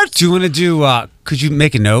Spears. Do you want to do, could you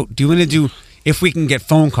make a note? Do you want to do, if we can get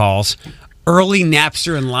phone calls, early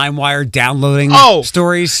Napster and LimeWire downloading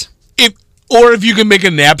stories? Or if you can make a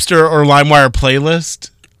Napster or LimeWire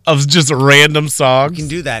playlist of just random songs. You can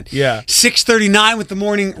do that. Yeah. 6:39 with the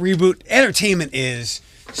morning reboot. Entertainment is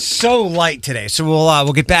so light today. So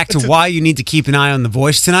we'll get back to why you need to keep an eye on The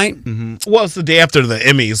Voice tonight. Mm-hmm. Well, it's the day after the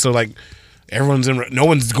Emmys, so like no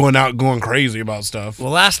one's going out going crazy about stuff.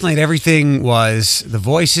 Well, last night everything was The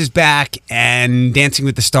Voice is back and Dancing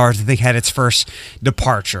with the Stars, I think, had its first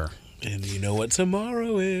departure. And you know what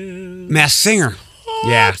tomorrow is? Masked Singer. Oh,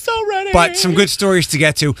 Yeah. I'm so ready. But some good stories to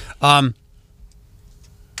get to.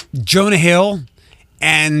 Jonah Hill,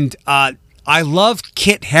 and I love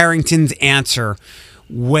Kit Harington's answer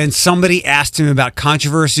when somebody asked him about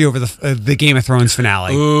controversy over the Game of Thrones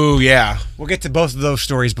finale. Ooh, yeah. We'll get to both of those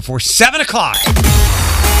stories before 7 o'clock.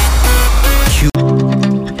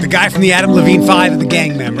 The guy from the Adam Levine 5 and the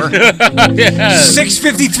gang member.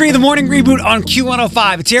 6:53, the morning reboot on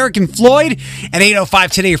Q105. It's Eric and Floyd at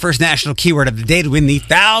 8:05 today. Your first national keyword of the day to win the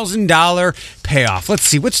 $1,000 payoff. Let's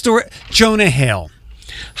see, what story? Jonah Hill.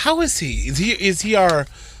 How is he? Is he our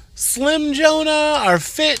slim Jonah, our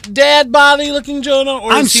fit dad body looking Jonah?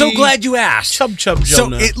 Or I'm so glad you asked. Chub Jonah.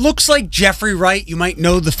 So it looks like Jeffrey Wright, you might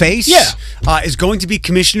know the face. Yeah. Is going to be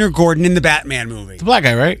Commissioner Gordon in the Batman movie. The black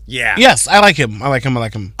guy, right? Yeah. Yes, I like him. I like him.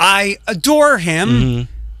 I adore him. Mm-hmm.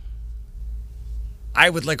 I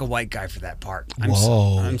would like a white guy for that part.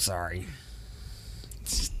 Whoa. I'm sorry.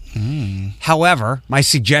 However, my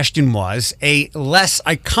suggestion was a less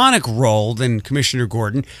iconic role than Commissioner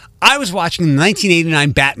Gordon. I was watching the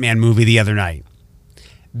 1989 Batman movie the other night.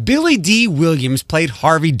 Billy D. Williams played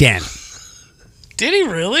Harvey Dent. Did he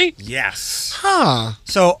really? Yes. Huh.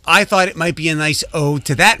 So I thought it might be a nice ode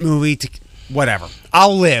to that movie. To whatever,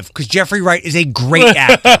 I'll live because Jeffrey Wright is a great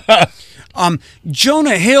actor.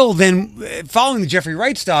 Jonah Hill, then, following the Jeffrey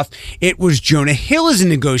Wright stuff, it was Jonah Hill is in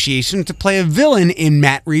negotiation to play a villain in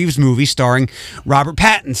Matt Reeves' movie starring Robert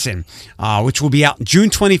Pattinson, which will be out June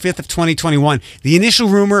 25th of 2021. The initial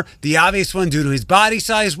rumor, the obvious one due to his body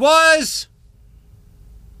size was...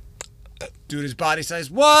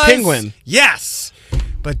 Penguin. Yes.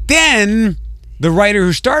 But then... the writer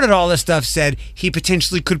who started all this stuff said he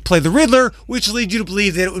potentially could play the Riddler, which leads you to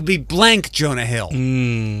believe that it would be blank Jonah Hill.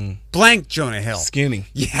 Blank Jonah Hill. Skinny.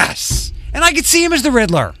 Yes. And I could see him as the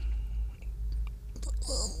Riddler.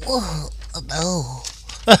 No.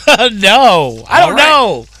 No. I don't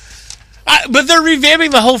know. But they're revamping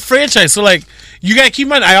the whole franchise. So, like, you got to keep in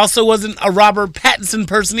mind, I also wasn't a Robert Pattinson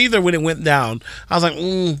person either when it went down. I was like,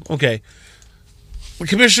 okay. The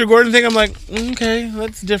Commissioner Gordon thing, I'm like, okay,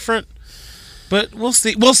 that's different. But we'll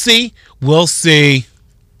see. We'll see.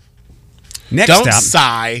 Next Don't up,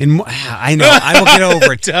 sigh. I know. I will get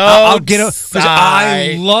over it. I'll get over it.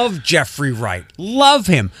 Sigh. I love Jeffrey Wright. Love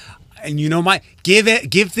him. And you know,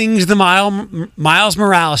 give things the Miles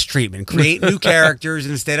Morales treatment. Create new characters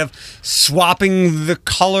instead of swapping the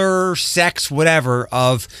color, sex, whatever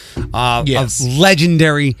of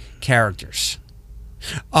legendary characters.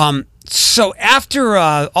 So after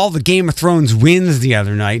all the Game of Thrones wins the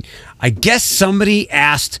other night, I guess somebody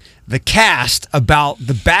asked the cast about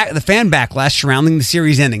the fan backlash surrounding the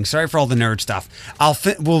series ending. Sorry for all the nerd stuff.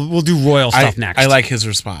 We'll do royal stuff next. I like his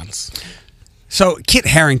response. So Kit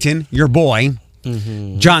Harington, your boy,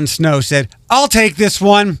 Jon Snow, said, "I'll take this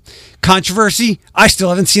one. Controversy, I still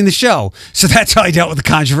haven't seen the show. So that's how I dealt with the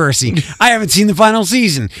controversy. I haven't seen the final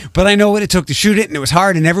season, but I know what it took to shoot it, and it was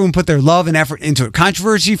hard, and everyone put their love and effort into it.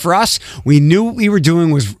 Controversy for us, we knew what we were doing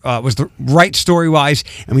was the right story-wise,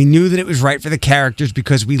 and we knew that it was right for the characters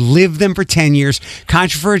because we lived them for 10 years.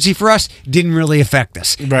 Controversy for us didn't really affect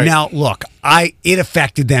us. Right. Now, look, it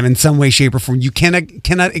affected them in some way, shape, or form. You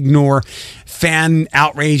cannot ignore fan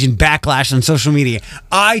outrage and backlash on social media.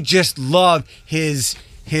 I just love his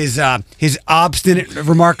obstinate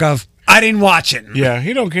remark of, I didn't watch it. Yeah,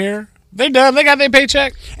 he don't care. They done. They got their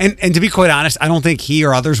paycheck. And to be quite honest, I don't think he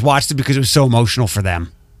or others watched it because it was so emotional for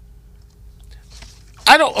them.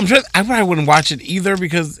 I probably wouldn't watch it either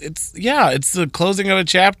because it's the closing of a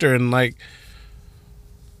chapter and like.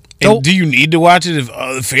 And do you need to watch it if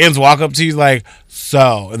the fans walk up to you like,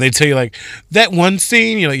 so, and they tell you like that one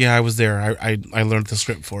scene? You're like, yeah, I was there. I learned the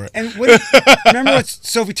script for it. And remember what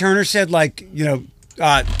Sophie Turner said? Like,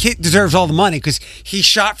 Kit deserves all the money because he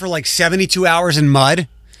shot for like 72 hours in mud.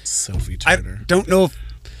 Sophie Turner. I don't know if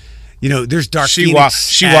there's Dark Phoenix.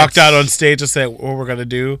 She walked out on stage and said, "What we're gonna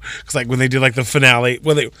do?" Because like when they did like the finale,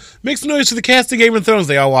 when they make some noise for the cast of Game of Thrones,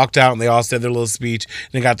 they all walked out and they all said their little speech.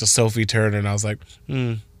 And they got to Sophie Turner, and I was like,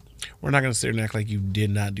 we're not going to sit here and act like you did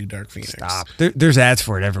not do Dark Phoenix. Stop. There's ads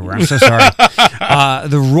for it everywhere. I'm so sorry.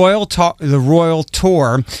 The Royal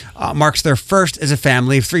Tour marks their first as a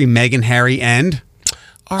family of three: Meghan, Harry, and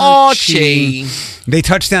Archie. They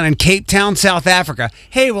touched down in Cape Town, South Africa.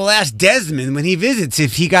 Hey, we'll ask Desmond when he visits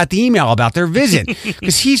if he got the email about their visit,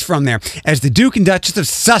 because he's from there. As the Duke and Duchess of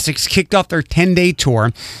Sussex kicked off their 10-day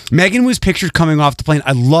tour, Meghan was pictured coming off the plane.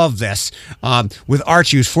 I love this. With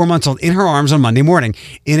Archie, who's 4 months old, in her arms on Monday morning.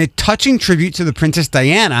 In a touching tribute to the Princess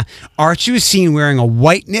Diana, Archie was seen wearing a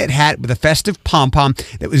white knit hat with a festive pom-pom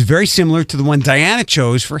that was very similar to the one Diana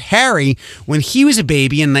chose for Harry when he was a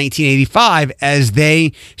baby in 1985 as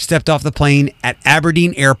they stepped off the plane at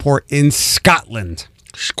Aberdeen Airport in Scotland.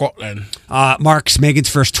 Marks Meghan's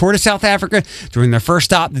first tour to South Africa. During their first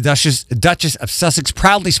stop, the Duchess of Sussex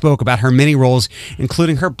proudly spoke about her many roles,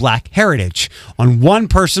 including her black heritage. On one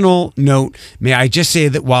personal note, may I just say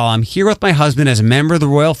that while I'm here with my husband as a member of the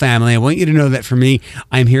royal family, I want you to know that for me,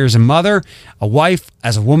 I'm here as a mother, a wife,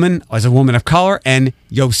 as a woman of color, and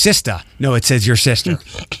yo sister. No, it says your sister.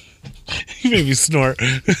 You made me snort.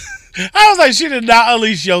 I was like, she did not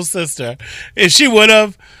unleash your sister. If she would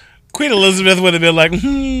have, Queen Elizabeth would have been like,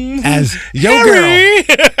 as yo Harry,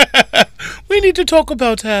 girl. We need to talk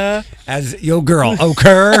about her. As yo girl.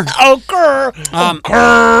 Occur.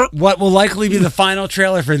 What will likely be the final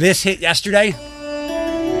trailer for this hit yesterday?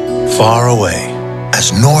 Far away,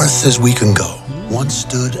 as north as we can go, once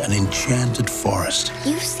stood an enchanted forest.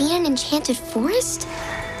 You've seen an enchanted forest?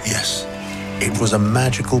 Yes. It was a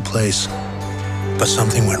magical place, but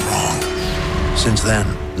something went wrong. Since then,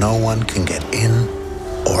 no one can get in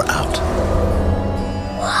or out.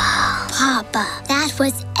 Papa, that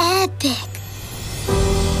was epic.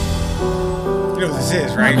 You know what this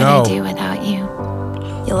is, right? No. What would I do without you?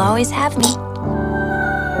 You'll always have me.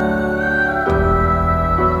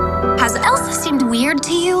 Has Elsa seemed weird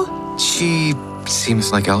to you? She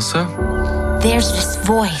seems like Elsa. There's this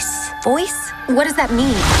voice. Voice? What does that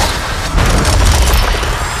mean?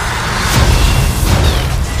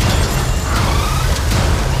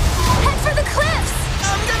 Head for the cliffs!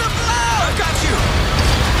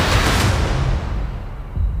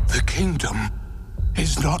 The kingdom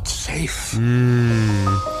is not safe.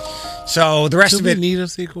 So the rest Do of we it, need a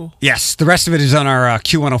sequel? yes, the rest of it is on our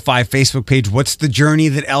Q105 Facebook page. What's the journey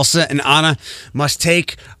that Elsa and Anna must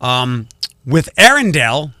take? With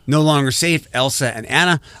Arendelle no longer safe, Elsa and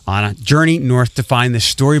Anna on a journey north to find the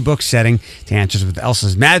storybook setting to answers with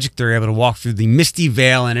Elsa's magic. They're able to walk through the misty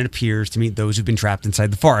veil, and it appears to meet those who've been trapped inside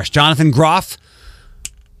the forest. Jonathan Groff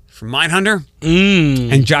from Mindhunter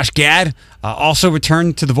and Josh Gad also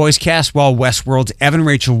returned to the voice cast, while Westworld's Evan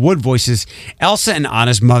Rachel Wood voices Elsa and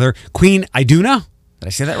Anna's mother, Queen Iduna. Did I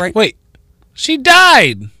say that right? Wait, she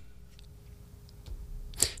died.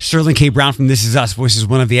 Sterling K. Brown from This Is Us voices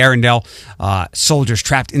one of the Arendelle soldiers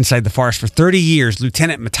trapped inside the forest for 30 years,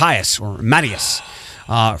 Lieutenant Matthias, or Matthias.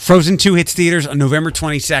 Frozen 2 hits theaters on November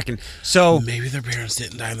 22nd. So Maybe their parents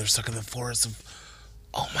didn't die and they're stuck in the forest of...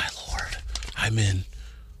 Oh, my Lord. I'm in.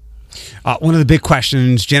 one of the big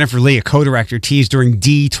questions Jennifer Lee, a co-director, teased during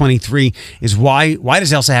D23 is why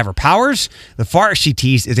does Elsa have her powers? The forest, she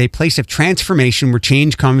teased, is a place of transformation where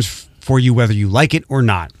change comes for you whether you like it or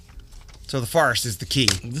not. So the forest is the key.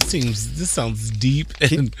 This sounds deep,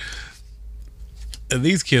 and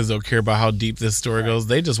these kids don't care about how deep this story goes.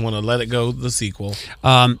 They just want to let it go, the sequel.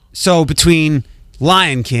 So between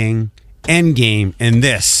Lion King, Endgame, and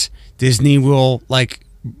this, Disney will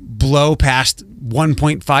blow past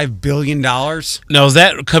 $1.5 billion. Now, is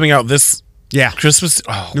that coming out this Christmas?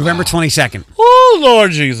 Oh, November wow. 22nd. Oh,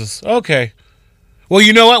 Lord Jesus. Okay. Well,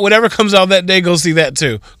 you know what? Whatever comes out that day, go see that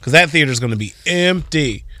too, because that theater's going to be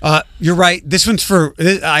empty. You're right. This one's for.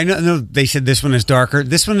 I know they said this one is darker.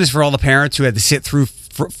 This one is for all the parents who had to sit through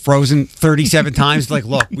Frozen 37 times.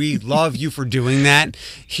 Look, we love you for doing that.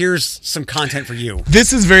 Here's some content for you.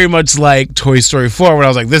 This is very much like Toy Story 4, when I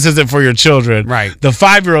was like, this isn't for your children. Right. The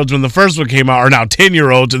 5-year-olds, when the first one came out, are now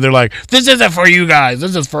 10-year-olds, and they're like, this isn't for you guys.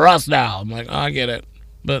 This is for us now. I'm like, oh, I get it.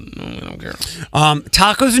 But I don't care.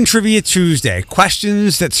 Tacos and Trivia Tuesday.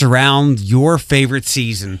 Questions that surround your favorite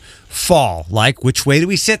season, fall. Like, which way do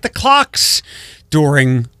we set the clocks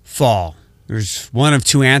during fall? There's one of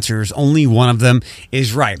two answers. Only one of them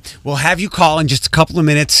is right. We'll have you call in just a couple of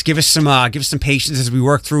minutes. Give us some patience as we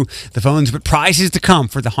work through the phones. But prizes to come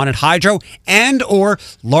for the Haunted Hydro and or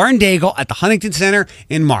Lauren Daigle at the Huntington Center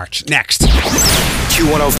in March. Next.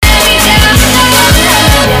 Q105.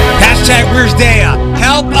 Hashtag Where's Daya?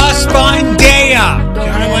 Help us find Daya.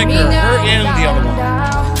 I like her and the other one.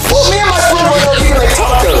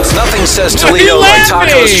 Nothing says Why are you Toledo like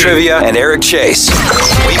laughing? tacos trivia and Eric Chase.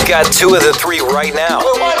 We've got 2 of the 3 right now.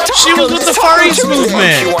 She was with the Far East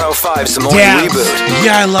movement. Q105's The Morning Yeah. Reboot.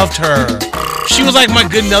 Yeah, I loved her. She was like my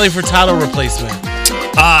good Nelly Furtado replacement.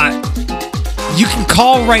 You can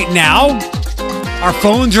call right now. Our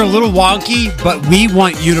phones are a little wonky, but we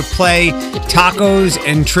want you to play Tacos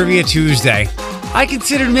and Trivia Tuesday. I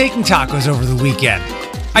considered making tacos over the weekend.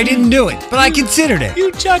 I didn't do it, but I considered it.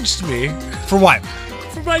 You judged me For what?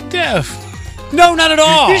 for my death. No, not at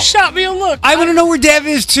all. You shot me a look. I want to know where Dev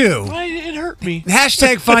is too. It hurt me.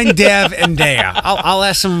 Hashtag find Dev and Daya. I'll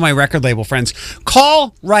ask some of my record label friends.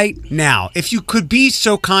 Call right now. If you could be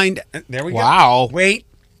so kind. There we go. Wow. Wait.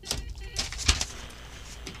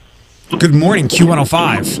 Good morning,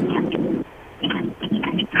 Q105.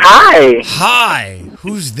 Hi, Hi.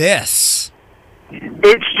 Who's this?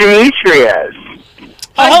 it's Demetrius.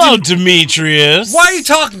 Hello, Demetrius. Why are you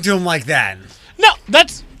talking to him like that? No,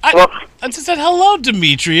 that's... Well- I just said hello,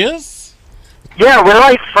 Demetrius. Yeah, we're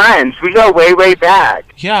like friends. We go way, way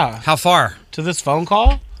back. Yeah. How far? To this phone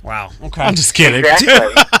call? Wow. Okay. I'm just kidding.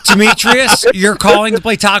 Exactly. Demetrius, you're calling to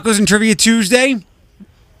play Tacos and Trivia Tuesday?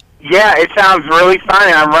 Yeah, it sounds really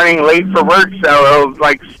fun. I'm running late for work, so it'll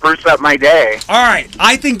like spruce up my day. All right.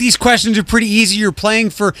 I think these questions are pretty easy. You're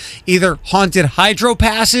playing for either Haunted Hydro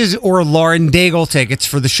passes or Lauren Daigle tickets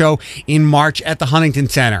for the show in March at the Huntington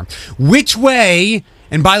Center. Which way,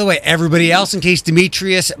 and by the way, everybody else, in case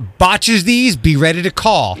Demetrius botches these, be ready to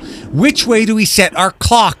call. Which way do we set our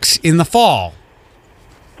clocks in the fall?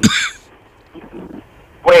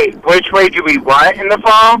 Wait, which way do we what in the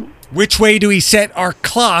fall? Which way do we set our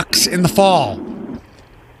clocks in the fall?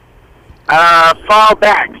 Fall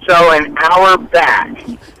back, so an hour back.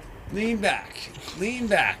 Lean back. Lean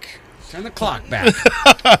back. Turn the clock back.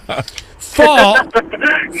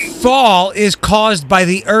 Fall is caused by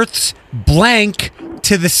the Earth's blank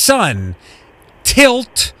to the sun.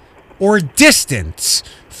 Tilt or distance.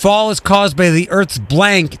 Fall is caused by the Earth's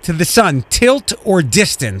blank to the sun. Tilt or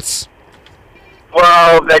distance.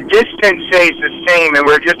 Well, the distance stays the same, and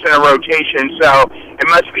we're just in a rotation, so it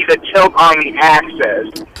must be the tilt on the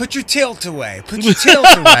axis. Put your tilt away. Put your tilt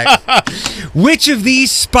away. Which of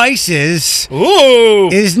these spices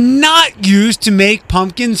is not used to make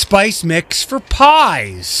pumpkin spice mix for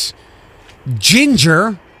pies?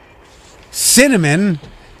 Ginger, cinnamon,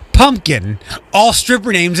 pumpkin. All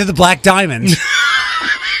stripper names of the Black Diamonds.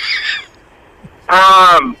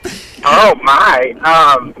 Oh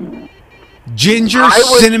my. Ginger, I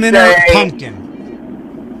would cinnamon, or say-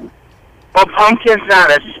 pumpkin? Well, pumpkin's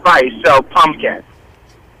not a spice, so pumpkin.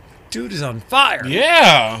 Dude is on fire.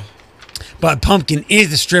 Yeah. But pumpkin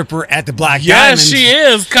is a stripper at the Black Yes, Diamonds. she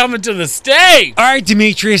is coming to the stage. All right,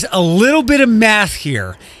 Demetrius, a little bit of math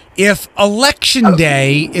here. If Election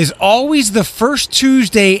Day is always the first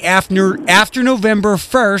Tuesday after November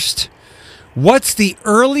 1st, what's the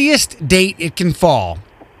earliest date it can fall?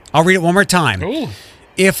 I'll read it one more time. Ooh.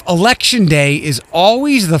 If Election Day is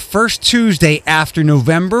always the first Tuesday after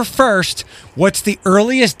November 1st, what's the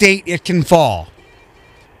earliest date it can fall?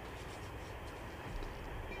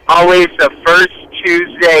 Always the first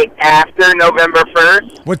Tuesday after November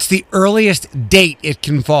 1st? What's the earliest date it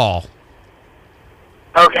can fall?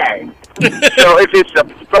 Okay. So if it's the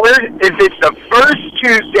first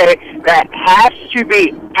Tuesday, that has to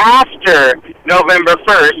be after November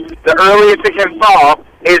 1st. The earliest it can fall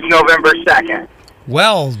is November 2nd.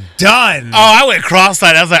 Well done. Oh, I went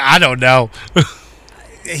cross-eyed. I was like, I don't know.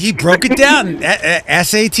 He broke it down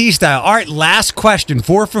SAT style. All right, last question.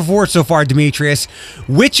 4 for 4 so far, Demetrius.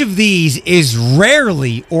 Which of these is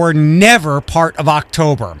rarely or never part of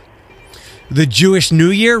October? The Jewish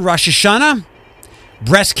New Year, Rosh Hashanah,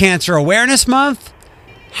 Breast Cancer Awareness Month,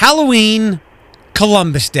 Halloween,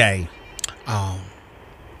 Columbus Day. Oh.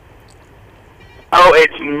 Oh,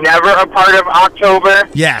 it's never a part of October?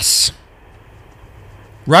 Yes.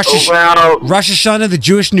 Rosh Well, Hashanah, the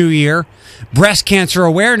Jewish New Year, Breast Cancer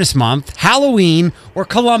Awareness Month, Halloween, or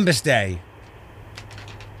Columbus Day.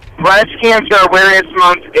 Breast Cancer Awareness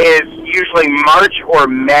Month is usually March or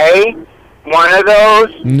May, one of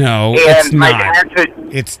those. No, And it's my not. dad said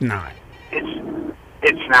It's not.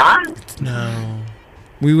 it's not? No.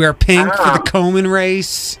 We wear pink for the Oh. Komen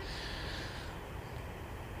race.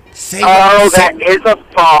 Say, Oh, say, that is a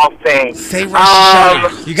fall thing. say Rosh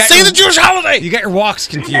Hashanah. You got Say your, the Jewish holiday. You got your walks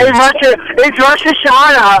confused. It's Rosh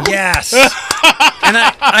Hashanah. Yes. And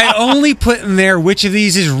I only put in there which of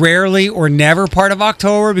these is rarely or never part of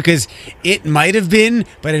October because it might have been,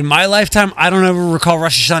 but in my lifetime, I don't ever recall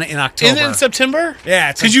Rosh Hashanah in October. Isn't it in September? Yeah,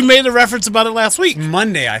 it's Because you made a reference about it last week.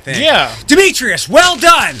 Monday, I think. Yeah. Demetrius, well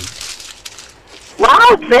done. Wow,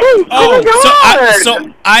 thanks. Oh, my God.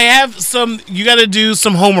 so I have some. You got to do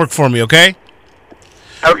some homework for me, okay?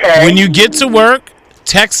 Okay. When you get to work,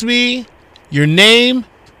 text me your name,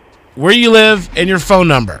 where you live, and your phone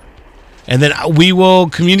number, and then we will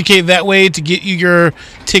communicate that way to get you your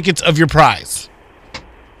tickets of your prize.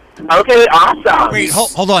 Okay, awesome. Wait,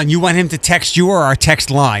 hold on. You want him to text you or our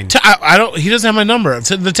text line? I don't. He doesn't have my number. It's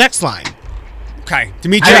the text line. Okay,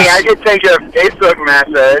 Demetrius. I mean, I could send you a Facebook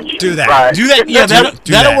message. Do that. but- Do that. Yeah, that'll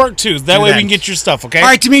that. work too. That Do way that. we can get your stuff. Okay. All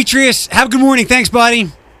right, Demetrius, have a good morning. Thanks, buddy.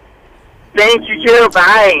 Thank you, too.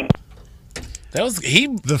 Bye. That was he.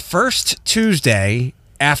 The first Tuesday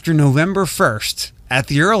after November 1st, at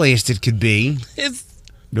the earliest it could be It's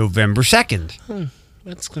November 2nd.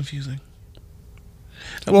 that's confusing.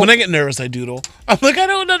 When I get nervous, I doodle. I'm like, I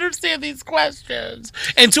don't understand these questions.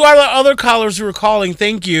 And to our other callers who are calling,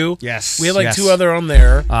 thank you. Yes, We had like yes. 2 other on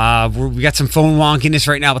there. We got some phone wonkiness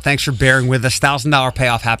right now, but thanks for bearing with us. $1,000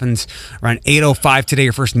 payoff happens around 8:05 today.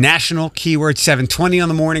 Your first national keyword, 7:20 on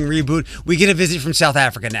the morning reboot. We get a visit from South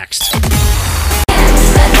Africa next.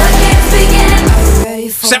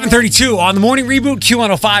 7:32 on the morning reboot,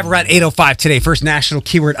 Q105. We're at 8:05 today. First national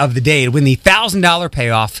keyword of the day to win the $1,000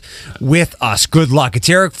 payoff with us. Good luck. It's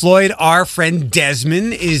Eric Floyd. Our friend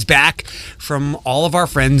Desmond is back from all of our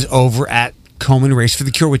friends over at Komen Race for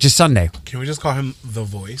the Cure, which is Sunday. Can we just call him The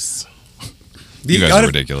Voice? The You guys are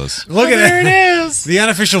ridiculous. Look at There it. it is. The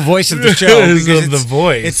unofficial voice of the show. It is because the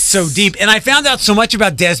voice. It's so deep. And I found out so much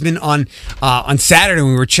about Desmond on Saturday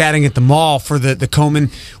when we were chatting at the mall for the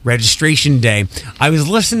Komen registration day. I was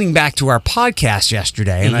listening back to our podcast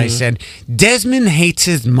yesterday, and I said, Desmond hates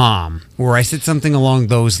his mom, or I said something along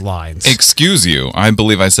those lines. Excuse you. I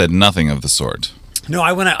believe I said nothing of the sort. No,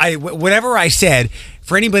 whatever I said,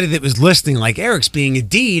 for anybody that was listening, like Eric's being a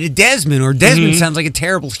D to Desmond, or Desmond sounds like a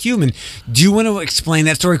terrible human. Do you want to explain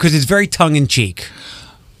that story? Because it's very tongue-in-cheek.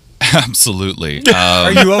 Absolutely.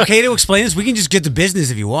 Are you okay to explain this? We can just get to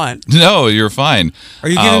business if you want. No, you're fine. Are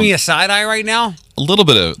you giving me a side eye right now? A little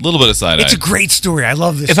bit of side eye. It's a great story. I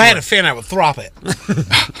love this. If story. I had a fan, I would throp it.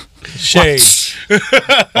 Shade.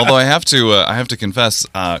 Although I have to confess,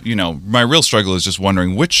 my real struggle is just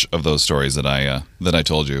wondering which of those stories that I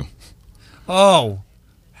told you. Oh,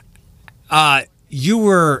 you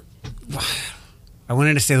were. I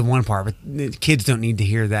wanted to say the one part, but the kids don't need to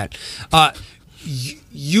hear that.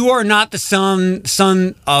 You are not the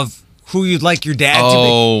son of who you'd like your dad to be.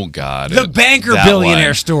 Oh God, The banker that billionaire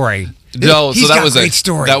line. story. No, He's so that got was great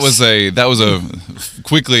stories. that was a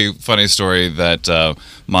quickly funny story that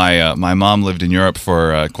my mom lived in Europe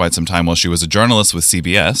for quite some time while she was a journalist with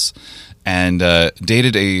CBS, and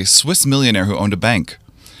dated a Swiss millionaire who owned a bank,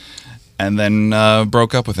 and then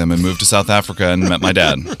broke up with him and moved to South Africa and met my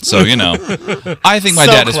dad. So I think my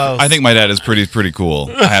dad is pretty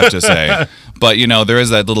cool. I have to say, but there is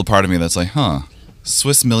that little part of me that's like,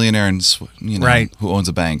 Swiss millionaire and Right. who owns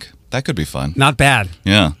a bank. That could be fun. Not bad.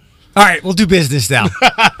 Yeah. All right, we'll do business now.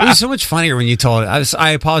 It was so much funnier when you told it.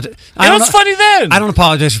 I apologize. It was funny then. I don't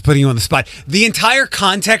apologize for putting you on the spot. The entire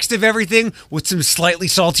context of everything with some slightly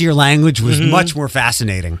saltier language was much more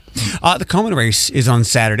fascinating. The Komen race is on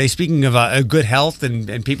Saturday. Speaking of good health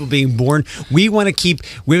and people being born, we want to keep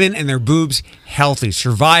women and their boobs healthy.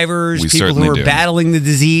 Survivors, We people who certainly are do. battling the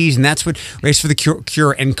disease, and that's what Race for the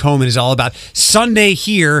Cure and Komen is all about. Sunday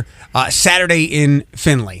here, Saturday in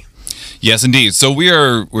Findlay. Yes, indeed. So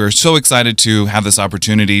we're so excited to have this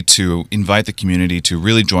opportunity to invite the community to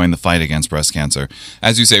really join the fight against breast cancer.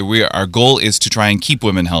 As you say, our goal is to try and keep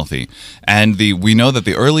women healthy, and we know that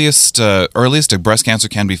the earliest breast cancer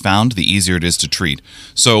can be found, the easier it is to treat.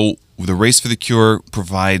 So the Race for the Cure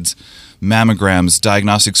provides mammograms,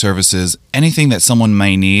 diagnostic services, anything that someone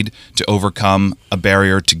may need to overcome a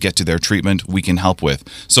barrier to get to their treatment, we can help with.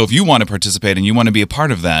 So if you want to participate and you want to be a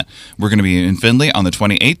part of that, we're going to be in Findlay on the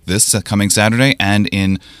 28th, this coming Saturday, and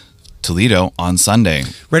in Toledo on Sunday.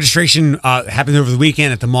 Registration happened over the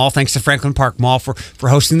weekend at the mall. Thanks to Franklin Park Mall for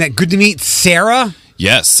hosting that. Good to meet Sarah.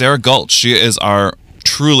 Yes, Sarah Gulch. She is our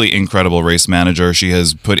truly incredible race manager. She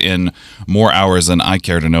has put in more hours than I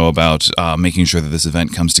care to know about, making sure that this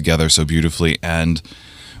event comes together so beautifully. And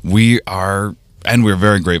we're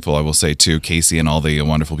very grateful, I will say, to Casey and all the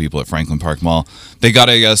wonderful people at Franklin Park Mall. They got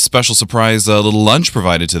a special surprise little lunch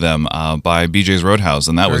provided to them by BJ's Roadhouse,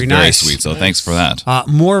 and that was very nice. sweet. So thanks for that.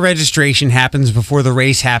 More registration happens before the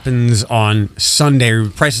race happens on Sunday.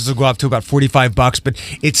 Prices will go up to about $45, but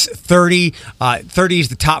it's $30. $30 is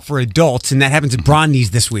the top for adults, and that happens at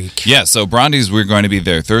Brondy's this week. Yeah, so Brondy's, we're going to be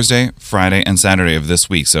there Thursday, Friday, and Saturday of this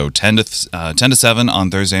week. So 10 to 7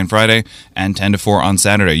 on Thursday and Friday, and 10 to 4 on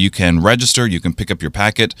Saturday. You can register. You can pick up your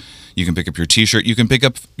packet. You can pick up your T-shirt. You can pick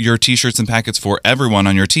up your T-shirts and packets for everyone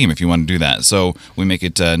on your team if you want to do that. So we make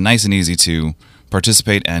it nice and easy to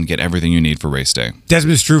participate and get everything you need for race day.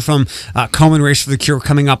 Desmond Strew from Komen Race for the Cure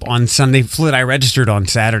coming up on Sunday. Flint, I registered on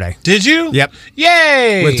Saturday. Did you? Yep.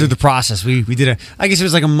 Yay! Went through the process. We did I guess it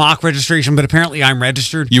was like a mock registration, but apparently I'm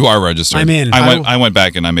registered. You are registered. I'm in. I went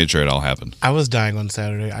back and I made sure it all happened. I was dying on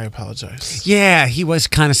Saturday. I apologize. Yeah, he was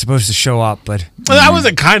kind of supposed to show up, but Well, I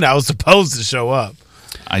wasn't kind of. I was supposed to show up.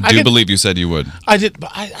 I do believe you said you would. I did, but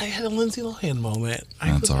I had a Lindsay Lohan moment.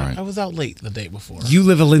 That's all right. I was out late the day before. you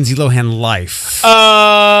live a Lindsay Lohan life.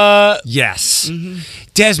 Yes.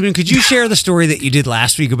 Desmond, could you share the story that you did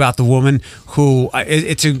last week about the woman who,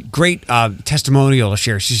 it's a great testimonial to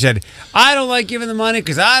share. She said, I don't like giving the money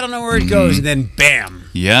because I don't know where it goes. And then bam.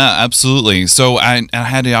 Yeah, absolutely. So I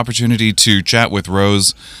had the opportunity to chat with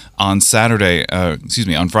Rose on Friday,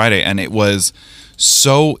 and it was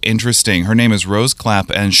so interesting. Her name is Rose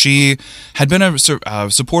Clapp, and she had been a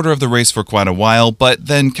supporter of the race for quite a while, but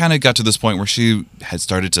then kind of got to this point where she had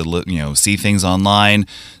started to see things online.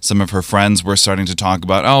 Some of her friends were starting to talk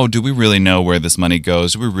about, oh, do we really know where this money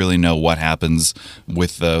goes? Do we really know what happens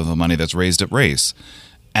with the money that's raised at race?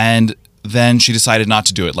 And then she decided not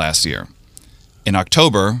to do it last year. In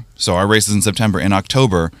October, so our race is in September, in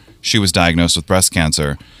October, she was diagnosed with breast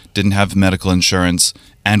cancer, didn't have medical insurance,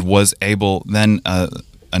 and was able then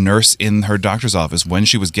a nurse in her doctor's office, when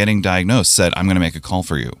she was getting diagnosed, said, "I'm going to make a call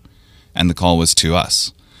for you." And the call was to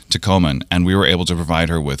us, to Komen, and we were able to provide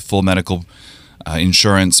her with full medical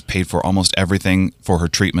insurance, paid for almost everything for her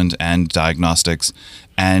treatment and diagnostics.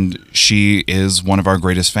 And she is one of our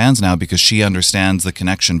greatest fans now because she understands the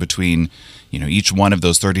connection between, each one of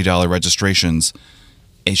those $30 registrations.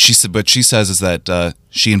 And what she says is that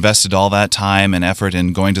she invested all that time and effort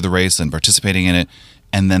in going to the race and participating in it,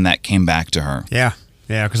 and then that came back to her. Yeah.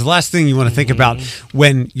 Yeah, because the last thing you want to think about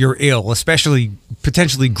when you're ill, especially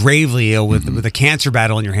potentially gravely ill with a cancer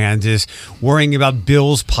battle in your hands, is worrying about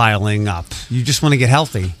bills piling up. You just want to get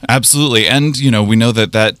healthy. Absolutely. And, we know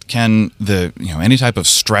that can, any type of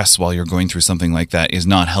stress while you're going through something like that is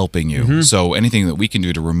not helping you. So anything that we can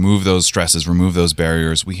do to remove those stresses, remove those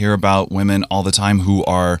barriers. We hear about women all the time who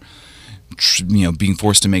are, being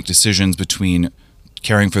forced to make decisions between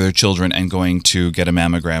caring for their children and going to get a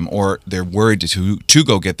mammogram, or they're worried to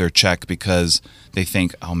go get their check because they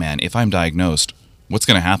think, oh man, if I'm diagnosed, what's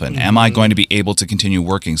going to happen? Am I going to be able to continue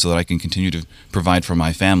working so that I can continue to provide for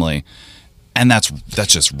my family? And that's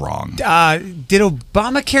just wrong. Did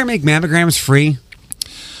Obamacare make mammograms free?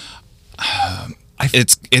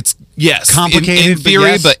 It's yes, complicated in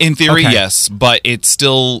theory, yes? but in theory, Okay. yes. But it's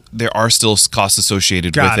still, there are still costs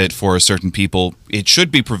associated Got with it. it for certain people. It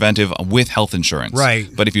should be preventive with health insurance, Right.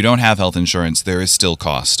 But if you don't have health insurance, there is still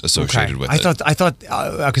cost associated with it. I thought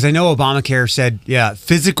because I know Obamacare said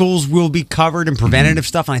physicals will be covered and preventative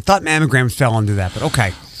stuff, and I thought mammograms fell under that. But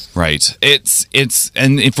okay. Right. It's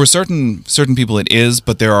and for certain people it is,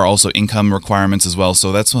 but there are also income requirements as well.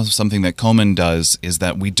 So that's something that Komen does, is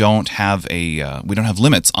that we don't have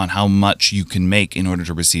limits on how much you can make in order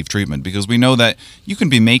to receive treatment, because we know that you can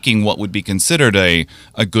be making what would be considered a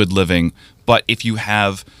good living, but if you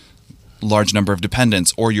have large number of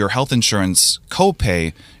dependents or your health insurance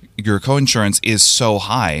copay, your coinsurance is so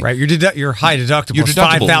high. Right, your high deductible Your is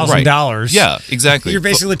deductible, $5,000. right. Yeah, exactly. You're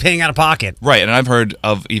basically paying out of pocket. Right, and I've heard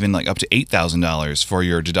of even like up to $8,000 for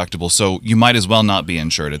your deductible, so you might as well not be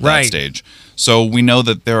insured at that Right. stage. So we know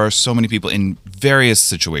that there are so many people in various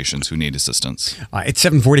situations who need assistance. It's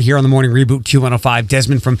 7:40 here on the Morning Reboot Q105.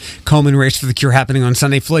 Desmond from Komen Race for the Cure happening on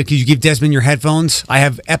Sunday. Floyd, could you give Desmond your headphones? I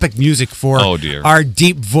have epic music for Oh, dear. our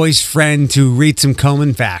deep voice friend to read some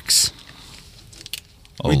Komen facts.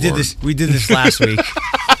 Oh, We did this last week.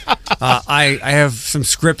 I have some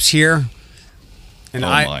scripts here, and Oh,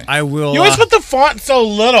 my. I will. You always put the font so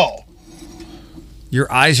little.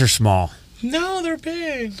 Your eyes are small. No, they're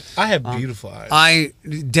big. I have beautiful eyes.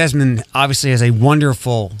 Desmond obviously has a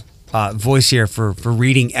wonderful voice here for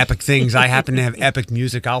reading epic things. I happen to have epic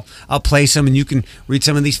music. I'll play some, and you can read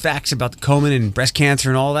some of these facts about the Komen and breast cancer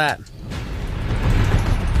and all that.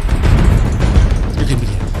 You can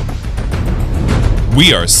begin.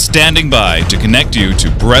 We are standing by to connect you to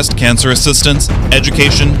breast cancer assistance,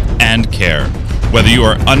 education, and care. Whether you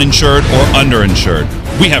are uninsured or underinsured,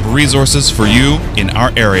 we have resources for you in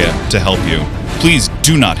our area to help you. Please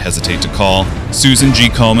do not hesitate to call Susan G.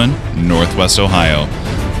 Komen, Northwest Ohio.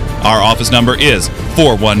 Our office number is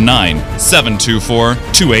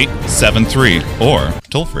 419-724-2873 or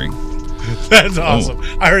toll free. That's awesome.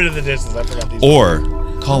 I heard it in the distance. I forgot these. Or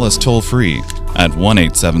call us toll free at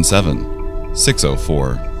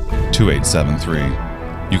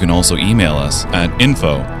 1-877-604-2873. You can also email us at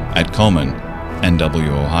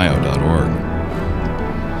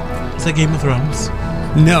info@KomenNWOhio.org. Is that Game of Thrones?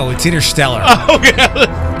 No, it's Interstellar.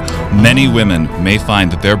 Many women may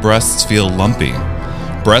find that their breasts feel lumpy.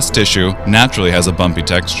 Breast tissue naturally has a bumpy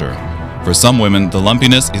texture. For some women, the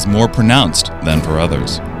lumpiness is more pronounced than for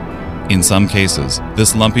others. In some cases,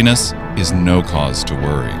 this lumpiness is no cause to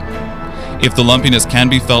worry. If the lumpiness can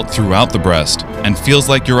be felt throughout the breast and feels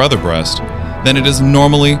like your other breast, then it is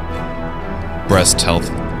normally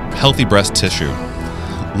healthy breast tissue.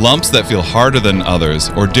 Lumps that feel harder than others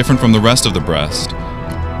or different from the rest of the breast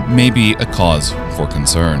may be a cause for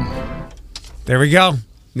concern. There we go.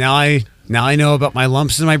 Now I know about my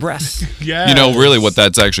lumps in my breasts. Yeah. You know, really what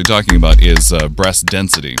that's actually talking about is breast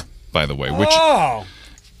density, by the way, which Oh,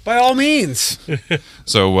 by all means.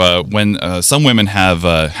 so when some women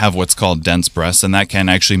have what's called dense breasts, and that can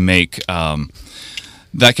actually make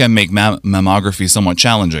mammography somewhat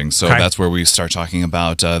challenging. So Okay. that's where we start talking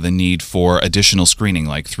about the need for additional screening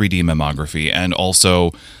like 3D mammography and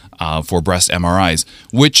also for breast MRIs,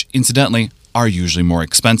 which incidentally are usually more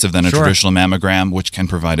expensive than a Sure. traditional mammogram, which can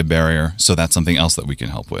provide a barrier. So that's something else that we can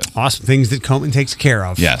help with. Awesome things that Komen takes care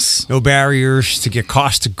of. Yes. No barriers to get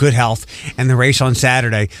cost to good health. And the race on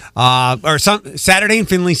Saturday. Saturday in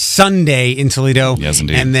Findlay, Sunday in Toledo. Yes,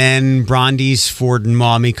 indeed. And then Brandeis, Ford, and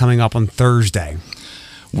Maumee coming up on Thursday.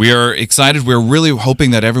 We are excited. We're really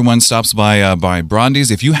hoping that everyone stops by Brondy's.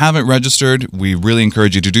 If you haven't registered, we really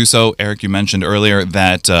encourage you to do so. Eric, you mentioned earlier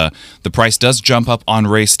that the price does jump up on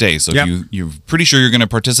race day. So if you're pretty sure you're going to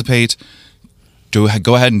participate, go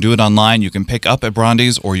ahead and do it online. You can pick up at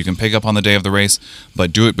Brondy's or you can pick up on the day of the race,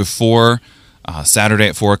 but do it before Saturday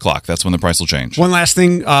at 4 o'clock. That's when the price will change. One last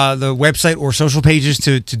thing, the website or social pages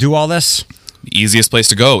to do all this? The easiest place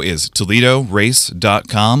to go is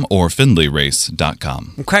ToledoRace.com or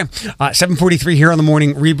FindlayRace.com. Okay. 7:43 here on the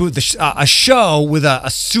Morning Reboot, a show with a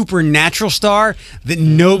supernatural star that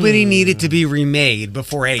nobody needed to be remade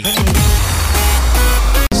before 8.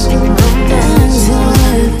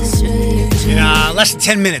 In less than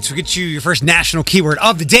 10 minutes, we'll get you your first national keyword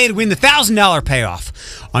of the day to win the $1,000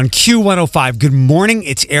 payoff on Q105. Good morning.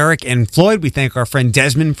 It's Eric and Floyd. We thank our friend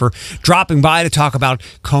Desmond for dropping by to talk about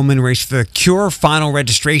Komen Race for the Cure. Final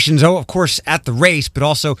registrations, of course, at the race, but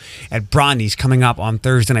also at Brondy's coming up on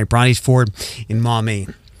Thursday night. Brondy's Ford in Maumee.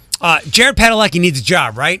 Jared Padalecki needs a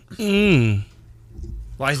job, right? Why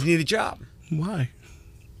does he need a job? Why?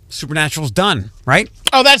 Supernatural's done, right?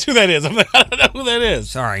 Oh, that's who that is. I don't know who that is.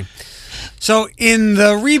 Sorry. So in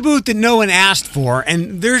the reboot that no one asked for,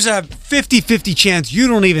 and there's a 50-50 chance you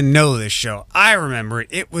don't even know this show. I remember it.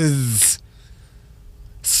 It was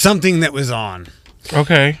something that was on.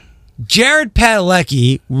 Okay. Jared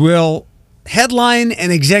Padalecki will headline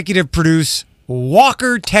and executive produce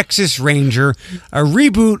Walker, Texas Ranger, a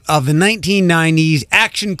reboot of the 1990s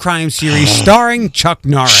action crime series starring Chuck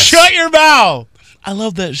Norris. Shut your mouth! I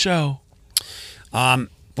love that show.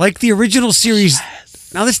 Like the original series.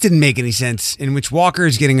 Now, this didn't make any sense, in which Walker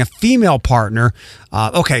is getting a female partner.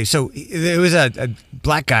 Okay, so it was a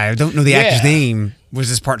black guy. I don't know the actor's name. Was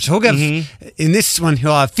his partner? So he'll get in this one.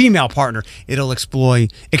 He'll have a female partner. It'll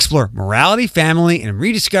explore morality, family, and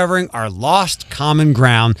rediscovering our lost common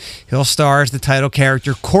ground. He'll star as the title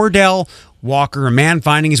character Cordell Walker, a man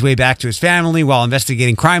finding his way back to his family while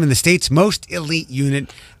investigating crime in the state's most elite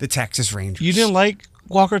unit, the Texas Rangers. You didn't like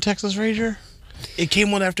Walker, Texas Ranger? It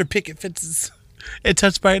came on after Picket Fences. It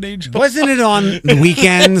Touched by an Angel. Wasn't it on the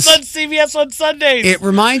weekends? It's on CBS on Sundays. It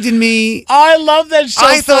reminded me. I love that show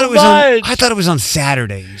I thought much. it was on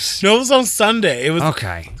Saturdays. No, it was on Sunday. It was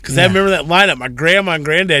okay because I remember that lineup. My grandma and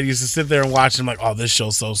granddad used to sit there and watch. And I'm like, oh, this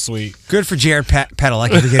show's so sweet. Good for Jared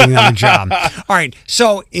Padalecki for getting another job. All right,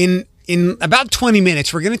 so in about 20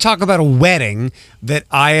 minutes, we're going to talk about a wedding that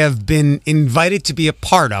I have been invited to be a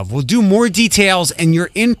part of. We'll do more details, and your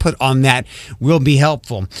input on that will be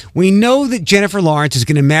helpful. We know that Jennifer Lawrence is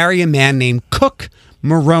going to marry a man named Cook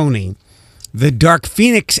Maroney. The Dark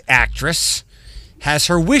Phoenix actress has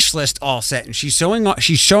her wish list all set, and she's showing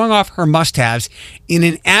off her must-haves in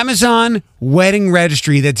an Amazon wedding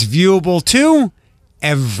registry that's viewable to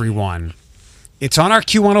everyone. It's on our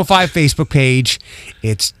Q105 Facebook page.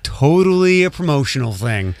 It's totally a promotional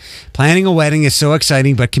thing. Planning a wedding is so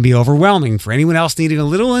exciting, but can be overwhelming. For anyone else needing a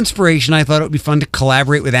little inspiration, I thought it would be fun to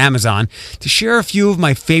collaborate with Amazon to share a few of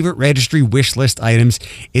my favorite registry wish list items.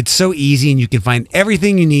 It's so easy, and you can find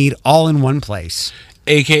everything you need all in one place.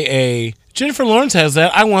 AKA, Jennifer Lawrence has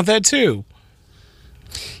that. I want that too.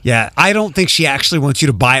 Yeah, I don't think she actually wants you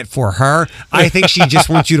to buy it for her. I think she just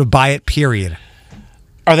wants you to buy it, period.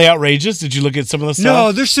 Are they outrageous? Did you look at some of the stuff?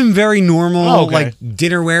 No, there's some very normal like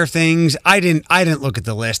dinnerware things. I didn't look at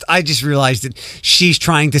the list. I just realized that she's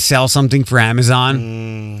trying to sell something for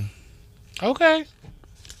Amazon. Okay.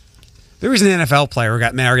 There was an NFL player who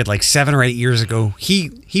got married like 7 or 8 years ago.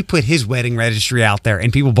 He put his wedding registry out there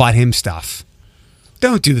and people bought him stuff.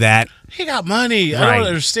 Don't do that. He got money. I don't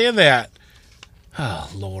understand that. Oh,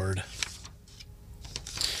 Lord.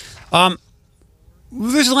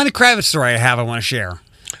 There's a Lenny Kravitz story I want to share.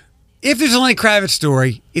 If there's a Lenny Kravitz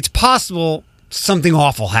story, it's possible something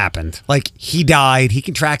awful happened. Like he died, he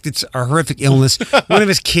contracted a horrific illness. One of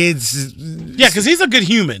his kids. Yeah, because he's a good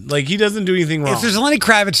human. Like he doesn't do anything wrong. If there's a Lenny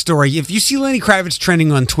Kravitz story, if you see Lenny Kravitz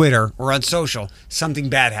trending on Twitter or on social, something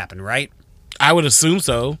bad happened, right? I would assume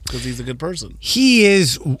so because he's a good person.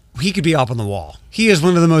 He could be up on the wall. He is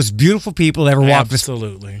one of the most beautiful people to ever walk this.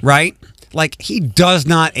 Absolutely. Right? Like he does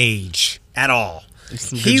not age at all.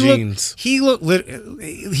 He looks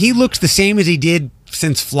the same as he did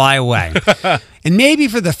since Fly Away. And maybe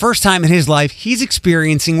for the first time in his life, he's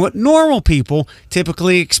experiencing what normal people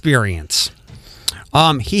typically experience.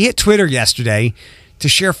 He hit Twitter yesterday to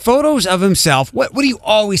share photos of himself. What do you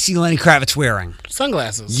always see Lenny Kravitz wearing?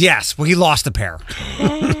 Sunglasses. Yes. Well, he lost a pair.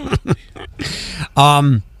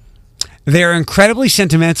 They're incredibly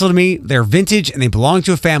sentimental to me. They're vintage and they belong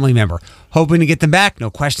to a family member. Hoping to get them back,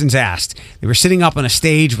 no questions asked. They were sitting up on a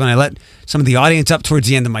stage when I let some of the audience up towards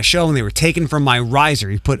the end of my show, and they were taken from my riser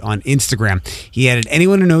he put on Instagram. He added,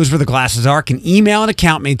 anyone who knows where the glasses are can email an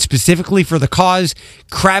account made specifically for the cause,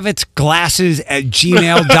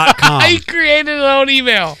 kravitzglasses@gmail.com. He created his own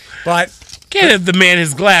email. But give the man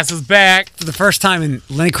his glasses back. for the first time in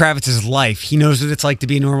Lenny Kravitz's life, he knows what it's like to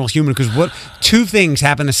be a normal human, because what two things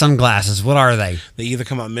happen to sunglasses? What are they? They either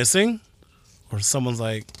come out missing or someone's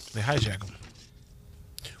like, they hijack them.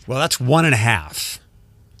 Well, that's 1.5.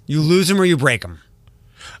 You lose them or you break them.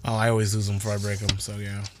 Oh, I always lose them before I break them, so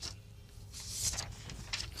yeah.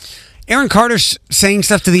 Aaron Carter's saying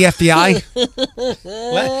stuff to the FBI.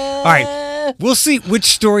 All right. We'll see which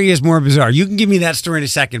story is more bizarre. You can give me that story in a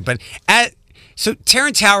second. But so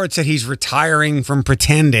Terrence Howard said he's retiring from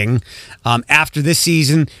pretending after this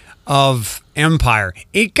season of Empire.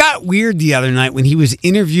 It got weird the other night when he was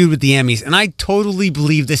interviewed with the Emmys, and I totally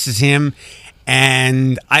believe this is him.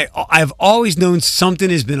 And I've always known something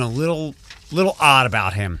has been a little odd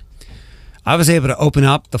about him. I was able to open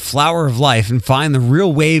up the flower of life and find the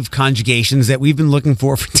real wave conjugations that we've been looking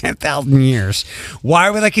for 10,000 years. Why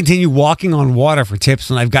would I continue walking on water for tips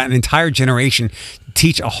when I've got an entire generation to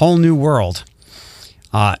teach a whole new world?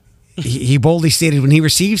 He boldly stated when he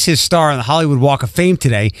receives his star on the Hollywood Walk of Fame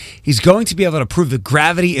today, he's going to be able to prove that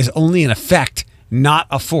gravity is only an effect, not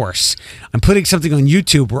a force. I'm putting something on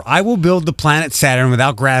YouTube where I will build the planet Saturn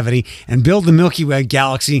without gravity and build the Milky Way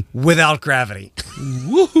galaxy without gravity.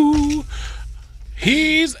 Woohoo!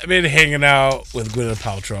 He's been hanging out with Gwyneth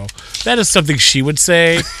Paltrow. That is something she would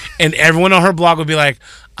say, and everyone on her blog would be like,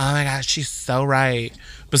 oh my gosh, she's so right.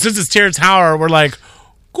 But since it's Terrence Howard, we're like,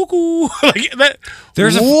 cuckoo. Like that.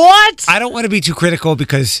 What? I don't want to be too critical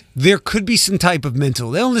because there could be some type of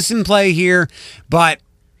mental illness in play here, but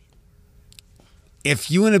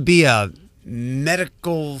if you want to be a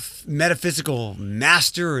metaphysical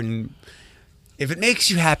master, and if it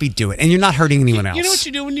makes you happy, do it. And you're not hurting anyone else. You know what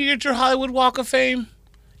you do when you get your Hollywood Walk of Fame?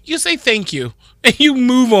 You say thank you, and you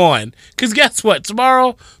move on. Because guess what?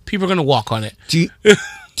 Tomorrow, people are going to walk on it. Do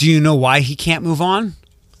you know why he can't move on?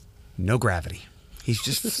 No gravity. He's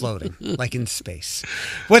just floating, like in space.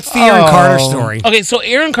 What's the Aaron Carter story? Okay, so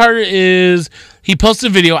Aaron Carter he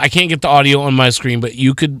posted a video. I can't get the audio on my screen, but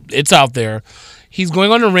it's out there. He's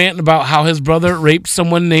going on a rant about how his brother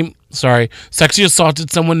sexually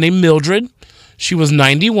assaulted someone named Mildred. She was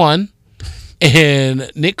 91.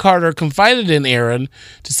 And Nick Carter confided in Aaron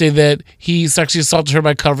to say that he sexually assaulted her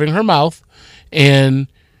by covering her mouth. And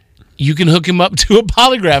you can hook him up to a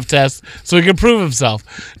polygraph test so he can prove himself.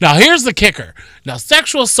 Now, here's the kicker. Now,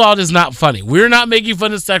 sexual assault is not funny. We're not making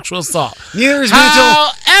fun of sexual assault. Neither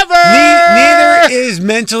is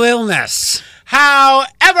mental illness.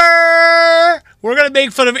 However, we're going to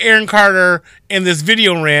make fun of Aaron Carter in this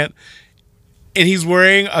video rant, and he's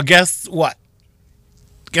wearing guess what?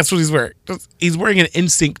 Guess what he's wearing? He's wearing an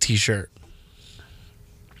NSYNC t-shirt.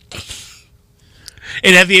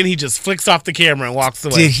 And at the end, he just flicks off the camera and walks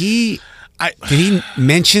away. Did he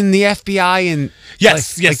mention the FBI? And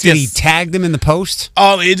yes. Did he tag them in the post?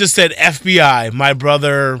 Oh, it just said FBI. My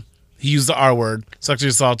brother, he used the R word,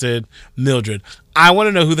 sexually assaulted Mildred. I want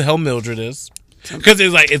to know who the hell Mildred is. Because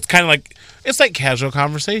it's like casual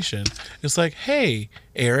conversation. It's like, hey,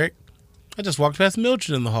 Eric, I just walked past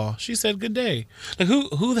Mildred in the hall. She said good day. Like,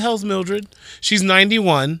 who the hell's Mildred? She's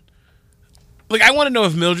 91. Like, I want to know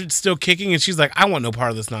if Mildred's still kicking, and she's like, I want no part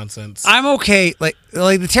of this nonsense. I'm okay. Like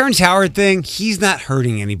the Terrence Howard thing, he's not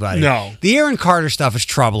hurting anybody. No. The Aaron Carter stuff is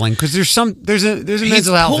troubling because there's a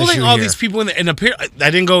mental health issue pulling all here. these people in, and apparently, I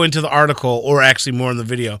didn't go into the article or actually more in the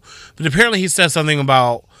video, but apparently he said something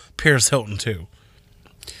about Paris Hilton too.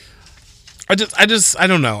 I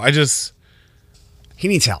don't know. He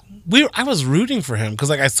needs help. I was rooting for him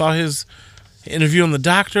because I saw his interview on the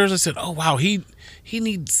doctors. I said, oh wow, he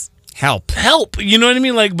needs help. You know what I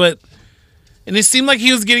mean? And it seemed like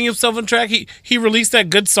he was getting himself on track. He released that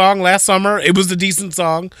good song last summer. It was a decent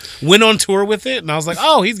song. Went on tour with it, and I was like,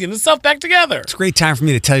 oh, he's getting himself back together. It's a great time for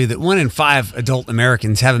me to tell you that 1 in 5 adult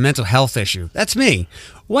Americans have a mental health issue. That's me.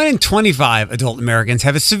 1 in 25 adult Americans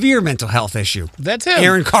have a severe mental health issue. That's him.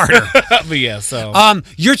 Aaron Carter. But yeah, so.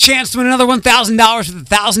 Your chance to win another $1,000 with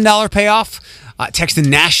a $1,000 payoff. Text the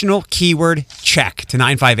national keyword check to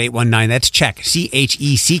 95819. That's check,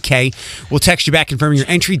 CHECK. We'll text you back confirming your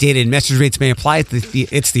entry date and message rates may apply.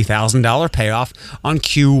 It's the $1,000 payoff on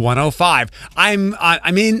Q105.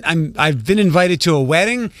 I've been invited to a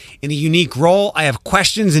wedding in a unique role. I have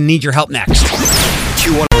questions and need your help next.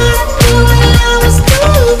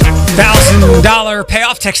 $1,000 $1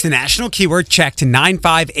 payoff. Text the national keyword check to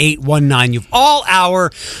 95819. You have all hour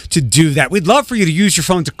to do that. We'd love for you to use your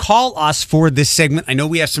phone to call us for this segment. I know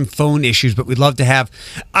we have some phone issues, but we'd love to have.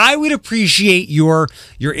 I would appreciate your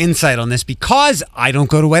insight on this because I don't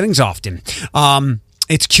go to weddings often.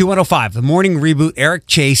 It's Q105, the morning reboot. Eric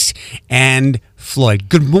Chase and Floyd.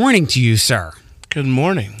 Good morning to you, sir. Good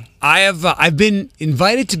morning. I've been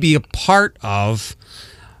invited to be a part of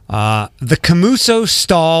the Camuso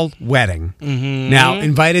Stahl wedding. Now,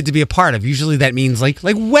 invited to be a part of. Usually that means like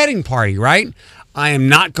wedding party, right? I am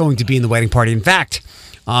not going to be in the wedding party. In fact,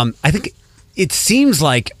 I think it seems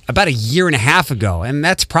like about a year and a half ago, and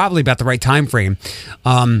that's probably about the right time frame,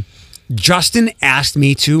 Justin asked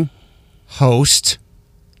me to host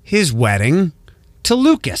his wedding to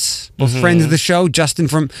Lucas, both friends of the show. Justin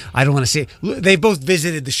from, I don't want to say, they both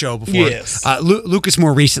visited the show before. Yes. Lucas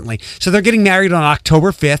more recently. So they're getting married on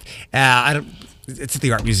October 5th. It's at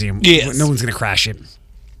the Art Museum. Yes. No one's going to crash it.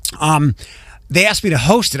 They asked me to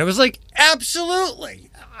host it. I was like, absolutely.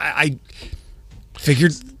 I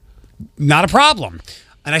figured not a problem.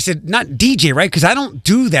 And I said, not DJ, right? Because I don't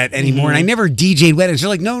do that anymore. And I never DJ'd weddings. They're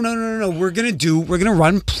like, no. We're going to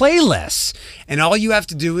run playlists. And all you have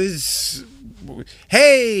to do is,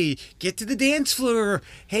 hey, get to the dance floor.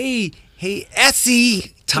 Hey,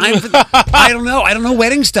 Essie, time for I don't know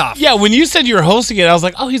wedding stuff. Yeah, when you said you were hosting it, I was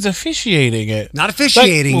like, oh, he's officiating it. Not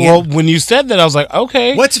officiating it. Well, when you said that, I was like,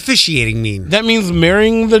 okay. What's officiating mean? That means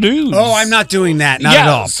marrying the dudes. Oh, I'm not doing that. Not at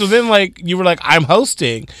all. So then, you were like, I'm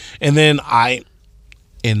hosting. And then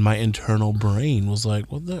in my internal brain was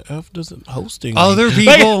like, what the F does it hosting mean? Other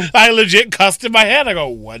people... I legit cussed in my head. I go,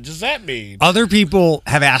 what does that mean? Other people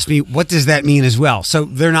have asked me, what does that mean as well? So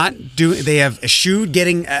they're not doing... They have eschewed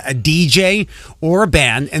getting a DJ or a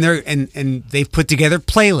band, and they've put together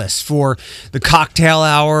playlists for the cocktail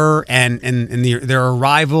hour and their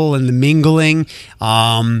arrival and the mingling.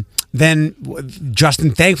 Then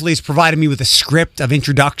Justin thankfully has provided me with a script of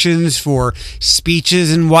introductions for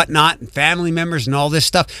speeches and whatnot, and family members and all this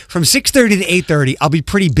stuff. From 6:30 to 8:30, I'll be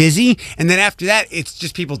pretty busy, and then after that, it's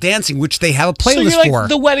just people dancing, which they have a playlist so you're like for.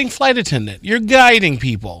 The wedding flight attendant. You're guiding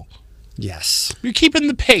people. Yes. You're keeping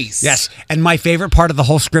the pace. Yes. And my favorite part of the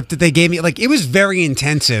whole script that they gave me, it was very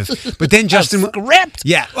intensive. But then Justin... script?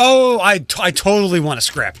 Yeah. Oh, I totally want a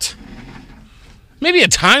script. Maybe a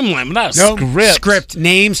timeline, but not a script. Script,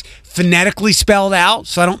 names phonetically spelled out,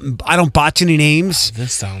 so I don't botch any names.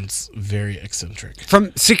 This sounds very eccentric.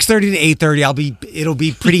 From 6:30 to 8:30, it'll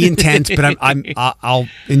be pretty intense, but I'll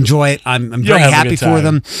enjoy it. I'm very happy for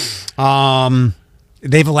them.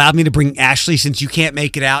 They've allowed me to bring Ashley since you can't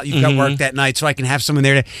make it out. You've got work that night, so I can have someone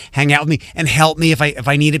there to hang out with me and help me if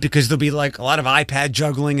I need it, because there'll be a lot of iPad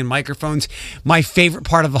juggling and microphones. My favorite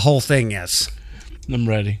part of the whole thing is I'm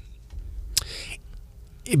ready.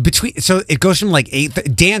 So it goes from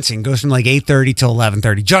dancing goes from 8:30 till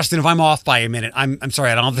 11:30. Justin, if I'm off by a minute, I'm sorry,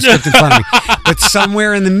 I don't have the script in front of me. But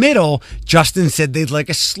somewhere in the middle, Justin said they'd like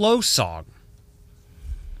a slow song.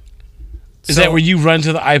 Is that where you run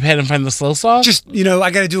to the iPad and find the slow song? Just,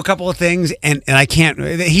 I got to do a couple of things, and I can't.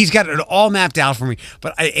 He's got it all mapped out for me,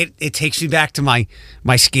 but it takes me back to my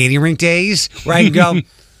skating rink days where I can go,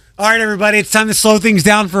 all right, everybody, it's time to slow things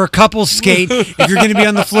down for a couples skate. If you're going to be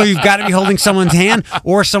on the floor, you've got to be holding someone's hand,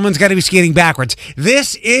 or someone's got to be skating backwards.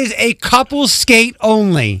 This is a couples skate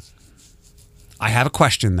only. I have a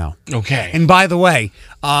question, though. Okay. And by the way,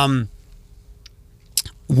 one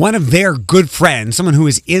of their good friends, someone who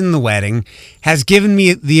is in the wedding, has given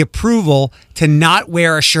me the approval to not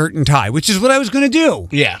wear a shirt and tie, which is what I was going to do.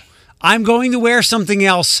 Yeah. I'm going to wear something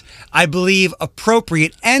else I believe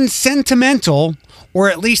appropriate and sentimental, or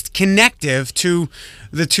at least connective to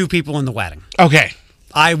the two people in the wedding. Okay.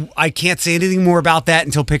 I can't say anything more about that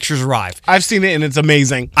until pictures arrive. I've seen it and it's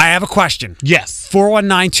amazing. I have a question. Yes.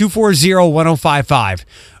 419-240-1055.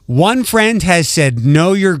 One friend has said,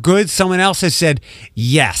 no, you're good. Someone else has said,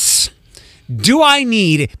 yes. Do I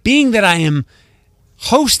need, being that I am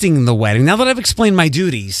hosting the wedding, now that I've explained my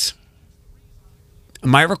duties,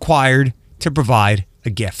 am I required to provide a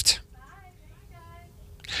gift?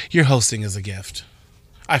 Your hosting is a gift.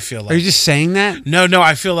 I feel like. Are you just saying that? No,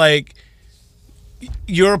 I feel like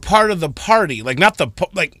you're a part of the party. Not the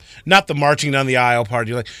marching down the aisle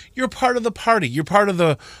party. You're part of the party. You're part of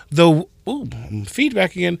the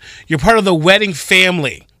feedback again. You're part of the wedding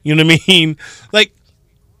family. You know what I mean?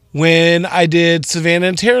 When I did Savannah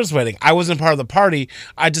and Tara's wedding, I wasn't part of the party.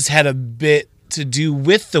 I just had a bit to do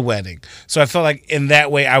with the wedding. So I felt like in that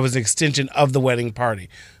way I was an extension of the wedding party.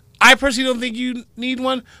 I personally don't think you need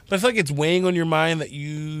one, but I feel like it's weighing on your mind that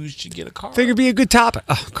you should get a card. Figure it'd be a good topic.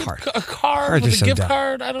 Oh, card. A card Cards with are a so gift dumb.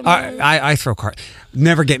 card? I don't know. I throw card.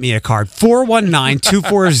 Never get me a card.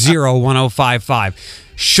 419-240-1055.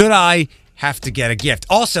 Should I have to get a gift?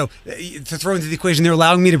 Also, to throw into the equation, they're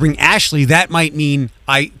allowing me to bring Ashley. That might mean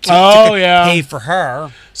I pay for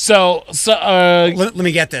her. So let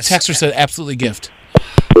me get this. Texter said absolutely gift.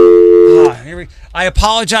 I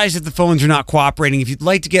apologize if the phones are not cooperating. If you'd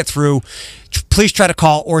like to get through, please try to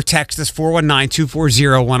call or text us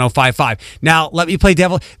 419-240-1055. Now, let me play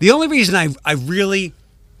devil. The only reason I really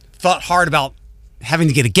thought hard about having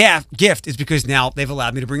to get a gift is because now they've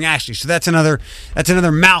allowed me to bring Ashley. So that's another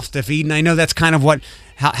mouth to feed, and I know that's kind of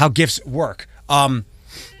how gifts work.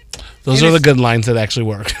 Those are the good lines that actually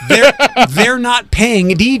work. they're not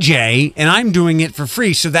paying a DJ, and I'm doing it for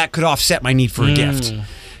free, so that could offset my need for a gift.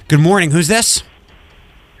 Good morning. Who's this?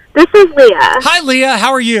 This is Leah. Hi, Leah.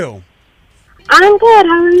 How are you? I'm good.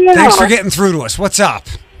 How are you? Thanks for getting through to us. What's up?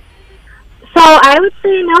 So I would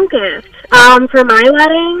say no gift. For my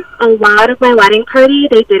wedding, a lot of my wedding party,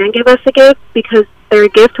 they didn't give us a gift because their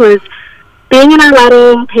gift was being in our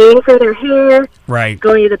wedding, paying for their hair, right,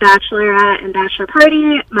 going to the bachelorette and bachelor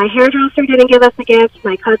party. My hairdresser didn't give us a gift.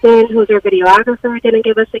 My cousin, who's our videographer, didn't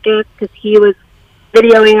give us a gift because he was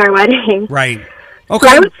videoing our wedding. Right. Okay.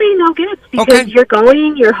 So I would say no gifts because you're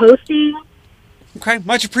going, you're hosting. Okay.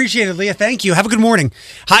 Much appreciated, Leah. Thank you. Have a good morning.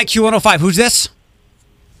 Hi, Q105. Who's this?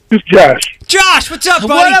 It's Josh. Josh, what's up,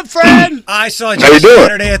 buddy? What up, friend? I saw How you Josh doing?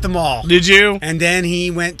 Saturday at the mall. Did you? And then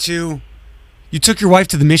he went to... You took your wife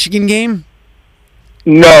to the Michigan game?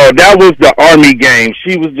 No, that was the Army game.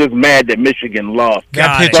 She was just mad that Michigan lost.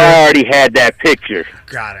 Got it. So I already had that picture.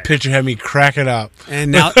 Got it. Picture had me cracking up.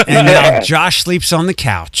 And now Josh sleeps on the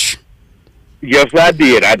couch. Yes, I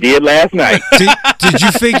did. I did last night. Did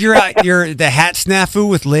you figure out the hat snafu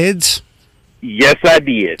with lids? Yes, I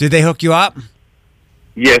did. Did they hook you up?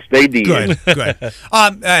 Yes, they did. Good.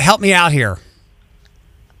 Help me out here.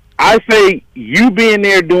 I say you being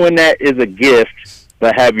there doing that is a gift,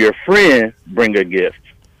 but have your friend bring a gift.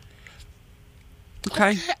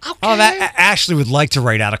 Okay. Oh, Ashley would like to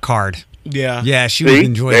write out a card. Yeah. She would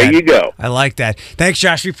enjoy there that. There you go. I like that. Thanks,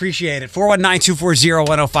 Josh. We appreciate it.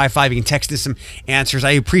 419-240-1055. You can text us some answers.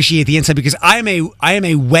 I appreciate the insight because I am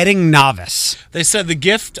a wedding novice. They said the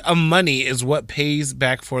gift of money is what pays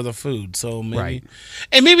back for the food. So maybe, right.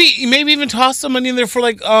 And maybe even toss some money in there for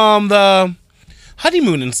like the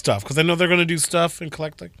honeymoon and stuff because I know they're going to do stuff and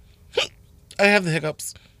collect like. I have the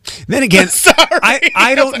hiccups. Then again, sorry.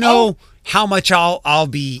 I don't know how much I'll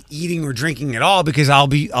be eating or drinking at all because I'll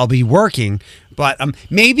be working. But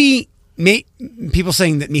maybe people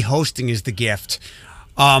saying that me hosting is the gift.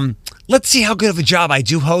 Let's see how good of a job I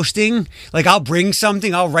do hosting. Like I'll bring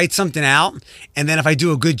something, I'll write something out, and then if I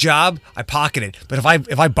do a good job, I pocket it. But if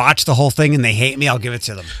I botch the whole thing and they hate me, I'll give it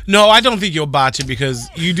to them. No, I don't think you'll botch it because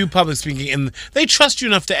you do public speaking and they trust you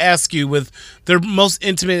enough to ask you with their most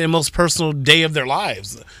intimate and most personal day of their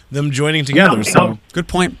lives, them joining together. So good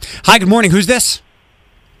point. Hi, good morning. Who's this?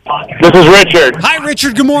 This is Richard. Hi,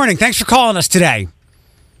 Richard. Good morning. Thanks for calling us today.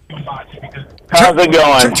 How's it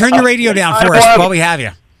going? Turn your radio down for us while we have you.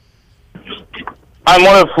 I'm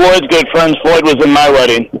one of Floyd's good friends. Floyd was in my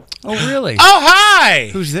wedding. Oh, really? Oh,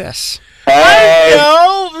 hi. Who's this? Hey.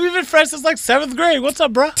 Yo, we've been friends since like 7th grade. What's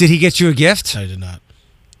up, bro? Did he get you a gift? I did not.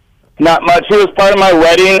 Not much. He was part of my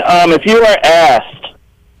wedding. If you are asked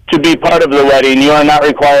to be part of the wedding, you are not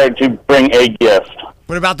required to bring a gift.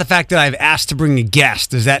 What about the fact that I've asked to bring a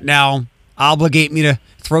guest? Does that now obligate me to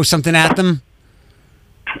throw something at them?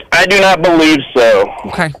 I do not believe so.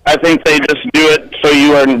 Okay. I think they just do it so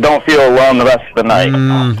you don't feel alone the rest of the night.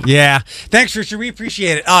 Yeah. Thanks, Richard. We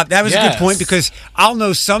appreciate it. That was a good point because I'll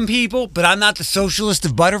know some people, but I'm not the socialist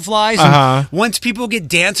of butterflies. And once people get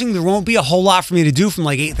dancing, there won't be a whole lot for me to do from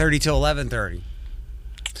like 8:30 till 11:30.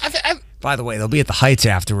 By the way, they'll be at the Heights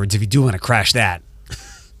afterwards if you do want to crash that.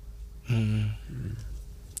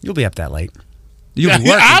 You'll be up that late. You'll be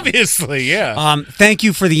working. Obviously, yeah. Thank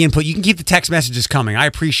you for the input. You can keep the text messages coming. I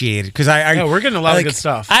appreciate it because we're getting a lot of good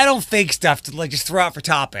stuff. I don't fake stuff to just throw out for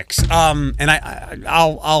topics. And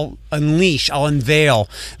I'll unveil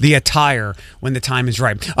the attire when the time is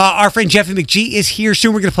right. Our friend Jeffy McGee is here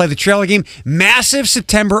soon. We're going to play the trailer game. Massive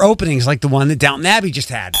September openings like the one that Downton Abbey just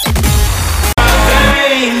had.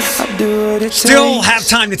 Still have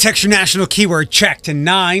time to text your national keyword check to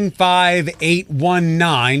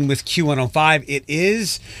 95819 with Q105. It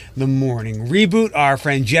is the morning reboot. Our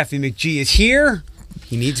friend Jeffy McGee is here.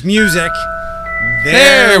 He needs music.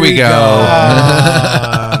 There we go.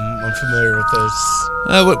 familiar with this.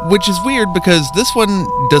 Which is weird because this one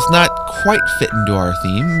does not quite fit into our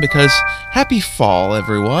theme because happy fall,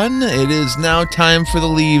 everyone. It is now time for the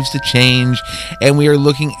leaves to change, and we are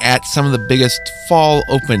looking at some of the biggest fall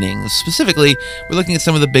openings. Specifically, we're looking at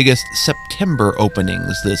some of the biggest September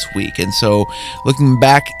openings this week. And so looking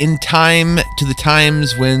back in time to the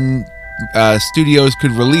times when studios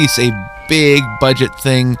could release a big budget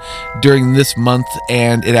thing during this month,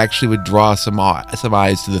 and it actually would draw some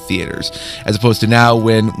eyes to the theaters, as opposed to now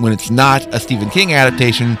when it's not a Stephen King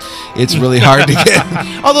adaptation, it's really hard to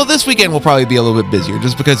get. Although this weekend will probably be a little bit busier,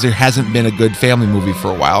 just because there hasn't been a good family movie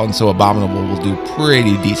for a while, and so Abominable will do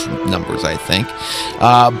pretty decent numbers, I think.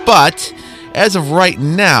 But as of right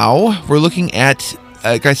now, we're looking at,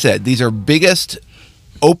 like I said, these are biggest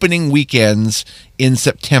opening weekends in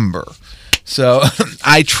September. So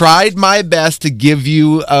I tried my best to give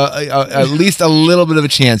you at least a little bit of a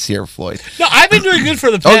chance here, Floyd. No, I've been doing good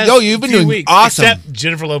for the past you've been few doing weeks, awesome. Except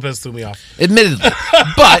Jennifer Lopez threw me off. Admittedly.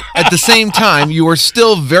 But at the same time, you are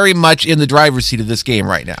still very much in the driver's seat of this game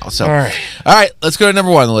right now. So, all right, let's go to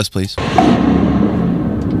number 1 on the list, please.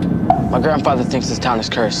 My grandfather thinks this town is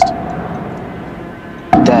cursed.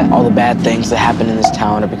 That all the bad things that happen in this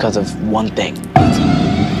town are because of one thing.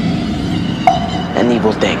 An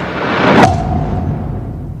evil thing.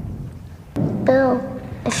 Bill,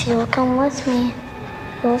 if you will come with me,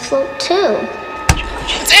 you'll float too.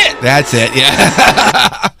 That's it,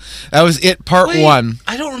 yeah. That was it, part 1.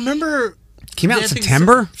 I don't remember. Came out in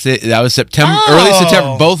September? That was September, early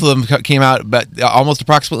September. Both of them came out, but almost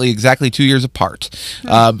approximately exactly 2 years apart.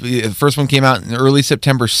 The first one came out in early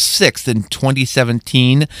September 6th in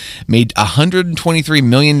 2017, made $123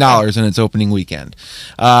 million in its opening weekend.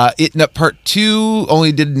 Part 2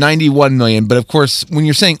 only did $91 million, but of course, when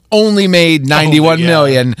you're saying only made $91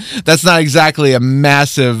 million, that's not exactly a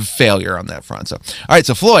massive failure on that front. So, all right,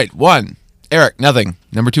 so Floyd, 1. Eric, nothing.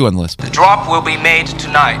 Number 2 on the list. The drop will be made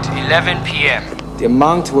tonight, 11 p.m. The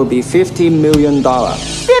amount will be $50 million.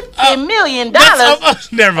 $50 million?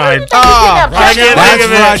 Never mind. That's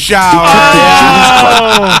Rush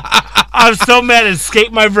Hour. I'm so mad it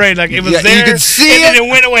escaped my brain. Like it was there. You could see and then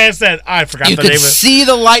it went away. I said, I forgot the name of it. You could see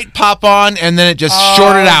the light pop on, and then it just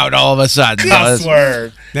shorted out all of a sudden. Yes,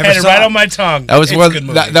 word. Had it right on my tongue. That was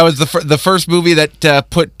that was the first movie that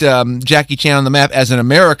put Jackie Chan on the map as an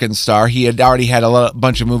American star. He had already had a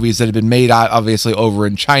bunch of movies that had been made, obviously, over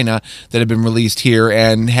in China that had been released here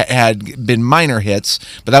and had been minor hits.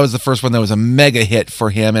 But that was the first one that was a mega hit for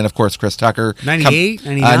him, and of course Chris Tucker. 98?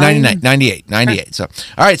 99? 98. So,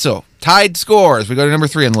 all right, so tied scores. We go to number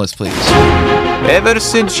 3 on the list, please. Ever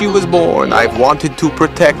since she was born, I've wanted to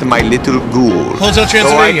protect my little ghoul. Hotel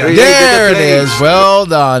Transylvania. There it is. Well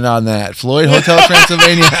done on that, Floyd. Hotel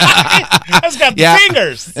Transylvania. That's got the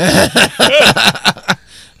fingers.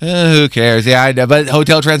 Who cares? Yeah, I know. But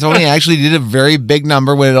Hotel Transylvania actually did a very big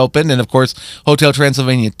number when it opened. And, of course, Hotel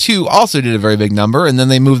Transylvania 2 also did a very big number. And then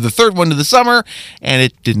they moved the third one to the summer, and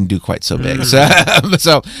it didn't do quite so big. So,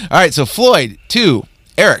 all right, so Floyd, 2.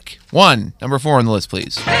 Eric, 1. Number 4 on the list,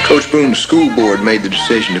 please. Coach Boone's school board made the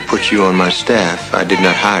decision to put you on my staff. I did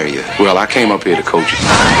not hire you. Well, I came up here to coach you.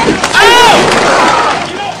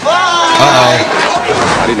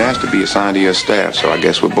 I didn't ask to be assigned to your staff, so I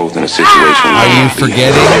guess we're both in a situation. Are you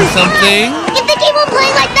forgetting something? If the game will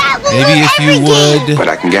play like that, we'll Maybe lose if you every would game. But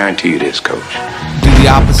I can guarantee you this, Coach. Do the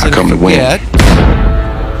opposite. I come to win.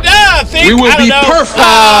 We will be perfect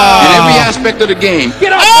in every aspect of the game.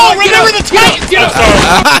 Get up! Remember the Titans! Get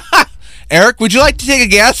up! Eric, would you like to take a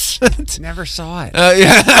guess? Never saw it.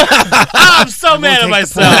 Yeah. I'm so mad at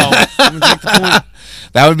myself.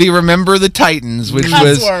 That would be Remember the Titans, which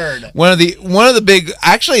was one of the big.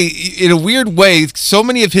 Actually, in a weird way, so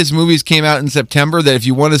many of his movies came out in September that if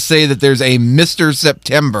you want to say that there's a Mr.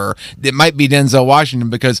 September, it might be Denzel Washington,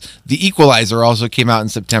 because The Equalizer also came out in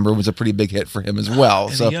September. It was a pretty big hit for him as well.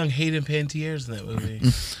 And so the young Hayden Panettiere in that movie.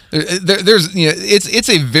 There's it's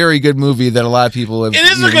a very good movie that a lot of people have. It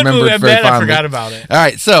is a good movie. I bet I forgot about it. All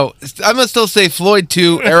right, so I'm gonna still say Floyd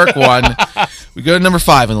 2, Eric 1. We go to number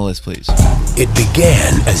 5 on the list, please. It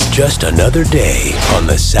began as just another day on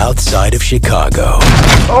the south side of Chicago.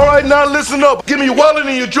 All right, now listen up. Give me your wallet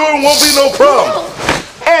and your Jordan, won't be no problem.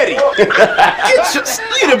 Eddie, leave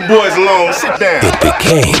the boys alone. Sit down. It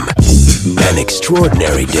became an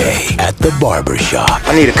extraordinary day at the barber shop.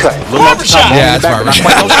 I need a cut. Barbershop. Yeah, it's barbershop.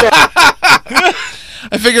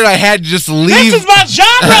 I figured I had to just leave. This is my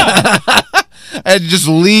genre. I had to just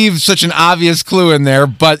leave such an obvious clue in there,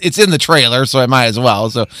 but it's in the trailer, so I might as well.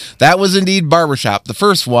 So that was indeed Barbershop, the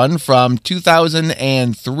first one from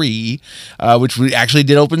 2003, which we actually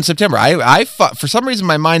did open in September. I thought, for some reason, in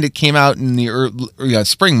my mind, it came out in the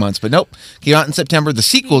spring months, but nope, came out in September. The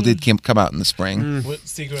sequel did come out in the spring. What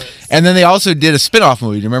secret? And then they also did a spin-off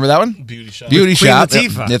movie. Do you remember that one? Beauty Shop. Beauty With Shop. Queen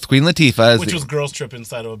Latifah. With Queen Latifah. Which was girls trip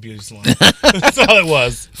inside of a beauty salon. That's all it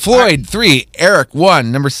was. Floyd 3, Eric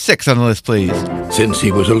 1, number 6 on the list, please. Since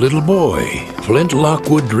he was a little boy, Flint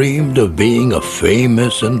Lockwood dreamed of being a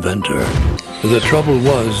famous inventor. The trouble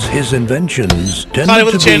was, his inventions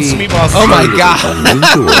tended to be Oh my God.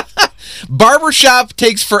 unusual. Barbershop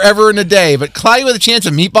takes forever and a day, but Cloudy with a Chance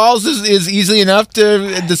of Meatballs is easily enough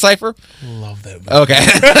to decipher. Love that movie. Okay.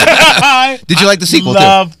 Did you like the sequel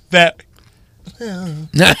Love that.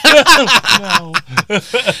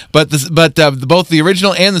 But both the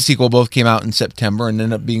original and the sequel both came out in September and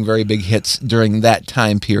ended up being very big hits during that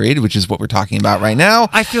time period, which is what we're talking about right now.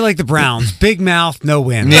 I feel like the Browns, big mouth, no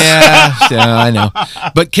win. Yeah, I know.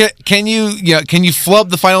 But can you flub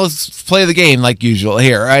the finalists play of the game like usual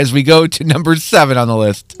here as we go to number 7 on the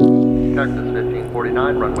list? Texas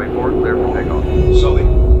 1549, runway 4, clear for takeoff. Sully.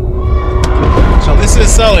 So this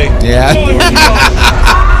is Sully. Yeah.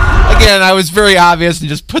 Again, I was very obvious and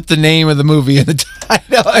just put the name of the movie in the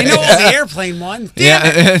title. I know the airplane one. Damn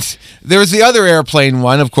it. There was the other airplane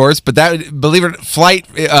one, of course, but that, believe it, Flight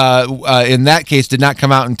in that case did not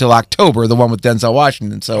come out until October, the one with Denzel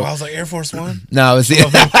Washington. So I was like, Air Force One? No, it was the I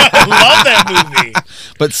love that movie.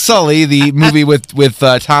 But Sully, the movie with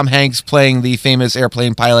Tom Hanks playing the famous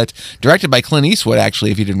airplane pilot, directed by Clint Eastwood, actually,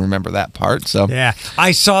 if you didn't remember that part. So yeah,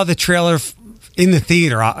 I saw the trailer in the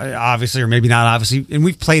theater, obviously, or maybe not obviously, and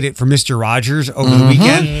we've played it for Mr. Rogers over the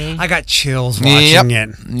weekend. I got chills watching it.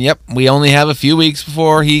 Yep, we only have a few weeks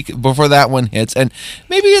before that one hits, and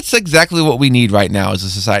maybe it's exactly what we need right now as a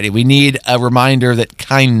society. We need a reminder that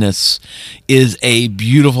kindness is a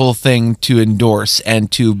beautiful thing to endorse and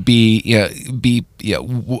to be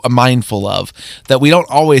mindful of. That we don't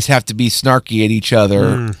always have to be snarky at each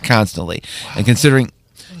other constantly, and considering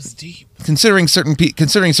certain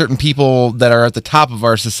people that are at the top of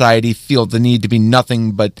our society feel the need to be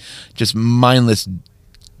nothing but just mindless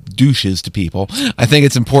douches to people, I think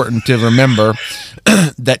it's important to remember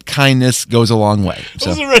that kindness goes a long way. I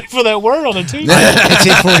wasn't ready for that word on the team. It's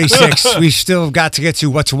 8:46. We still got to get to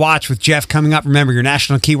what to watch with Jeff coming up. Remember, your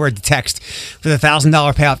national keyword to text for the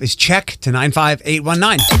 $1,000 payoff is check to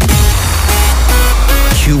 95819.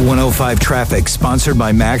 Q105 traffic sponsored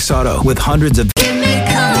by Max Auto with hundreds of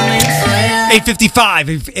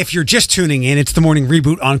 8:55. If you're just tuning in, it's the morning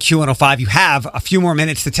reboot on Q105. You have a few more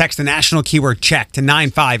minutes to text the national keyword check to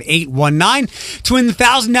 95819 to win the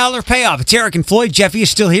 $1,000 payoff. It's Eric and Floyd. Jeffy is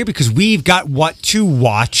still here because we've got what to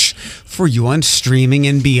watch for you on streaming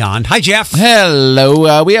and beyond. Hi, Jeff.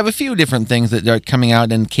 Hello. We have a few different things that are coming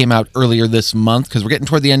out and came out earlier this month because we're getting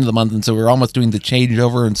toward the end of the month, and so we're almost doing the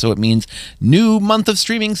changeover, and so it means new month of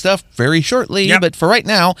streaming stuff very shortly. Yep. But for right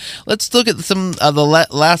now, let's look at some of the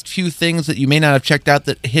last few things that you may not have checked out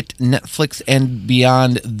that hit Netflix and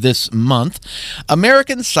beyond this month.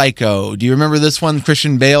 American Psycho. Do you remember this one?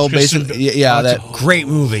 Christian Bale, basically. Yeah, that great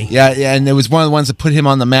movie. Yeah, and it was one of the ones that put him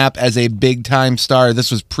on the map as a big time star.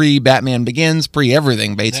 This was pre-Batman Begins,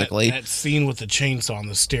 pre-everything, basically. That scene with the chainsaw on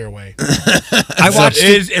the stairway. I watched it.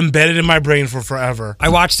 Is embedded in my brain for forever. I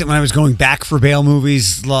watched it when I was going back for Bale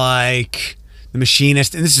movies like The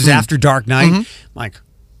Machinist, and this is after Dark Knight. I'm like,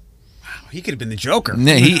 he could have been the Joker.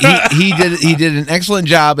 Yeah, he did an excellent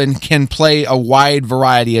job and can play a wide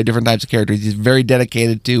variety of different types of characters. He's very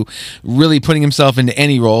dedicated to really putting himself into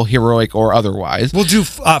any role, heroic or otherwise. We'll do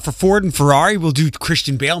for Ford and Ferrari. We'll do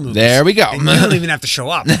Christian Bale movies. There we go. And you don't even have to show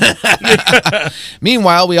up.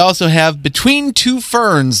 Meanwhile, we also have Between Two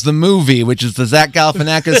Ferns, the movie, which is the Zach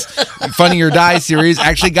Galifianakis Funny or Die series.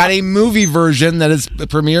 Actually, got a movie version that is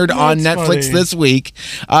premiered on Netflix this week.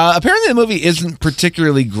 Apparently, the movie isn't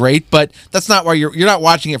particularly great, but that's not why you're not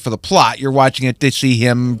watching it for the plot. You're watching it to see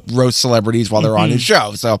him roast celebrities while they're on his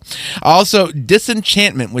show. So, also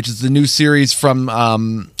Disenchantment, which is the new series from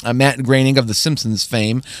Matt Groening of The Simpsons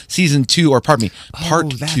fame, season 2, or pardon me,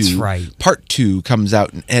 part 2. That's right. Part 2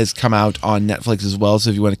 has come out on Netflix as well.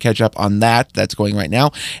 So if you want to catch up on that, that's going right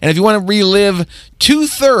now. And if you want to relive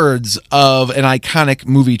 2/3 of an iconic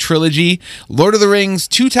movie trilogy, Lord of the Rings,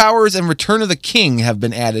 Two Towers, and Return of the King have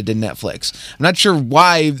been added to Netflix. I'm not sure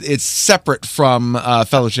why it's separate from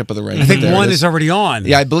Fellowship of the Ring. I think There it one is already on.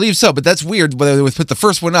 Yeah, I believe so, but that's weird whether they would put the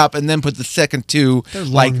first one up and then put the second two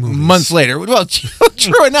like months later. Well,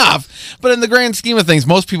 true enough, but in the grand scheme of things,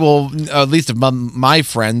 most people, at least among my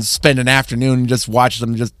friends, spend an afternoon and just watch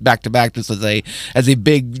them just back to back, just as a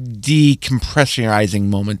big decompressionizing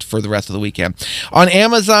moment for the rest of the weekend. On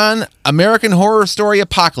Amazon, American Horror Story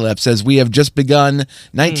Apocalypse, as we have just begun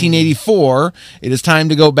 1984. It is time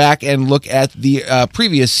to go back and look at the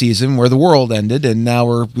previous season where the world ended, and now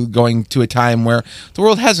we're going to a time where the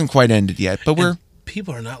world hasn't quite ended yet, but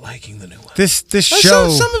people are not liking the new one. This show,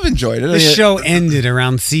 some have enjoyed it. This show ended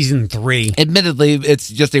around season 3. Admittedly, it's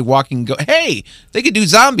just a walking go. Hey, they could do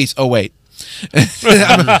zombies. Oh wait.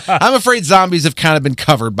 I'm afraid zombies have kind of been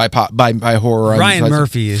covered by horror. Ryan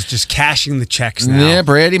Murphy is just cashing the checks now. Yeah,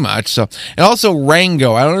 pretty much. So, and also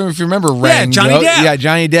Rango. I don't know if you remember Rango. Yeah, Johnny Depp. Yeah,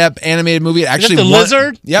 Johnny Depp animated movie. It actually the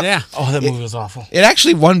lizard. Yep. Yeah. Oh, that movie was awful. It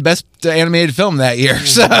actually won Best Animated Film that year.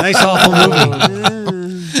 So. Nice awful movie.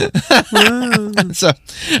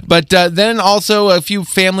 But then also a few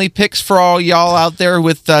family picks for all y'all out there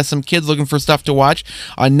with some kids looking for stuff to watch.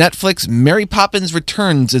 On Netflix, Mary Poppins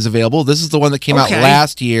Returns is available. This is the one that came out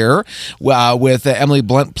last year with Emily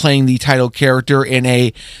Blunt playing the title character in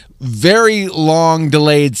a very long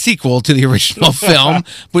delayed sequel to the original film,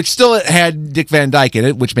 which still had Dick Van Dyke in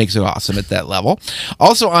it, which makes it awesome at that level.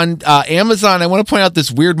 Also on Amazon, I want to point out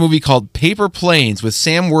this weird movie called Paper Planes with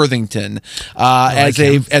Sam Worthington as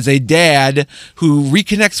a dad who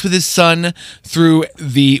reconnects with his son through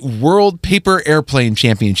the World Paper Airplane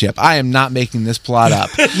Championship. I am not making this plot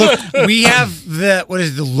up. Look, we have the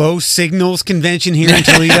Low Signals convention here in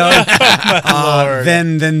Toledo.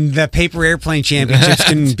 Then the Paper Airplane Championships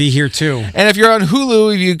can be here too. And if you're on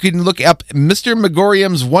Hulu, you can look up Mr.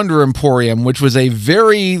 Megorium's Wonder Emporium, which was a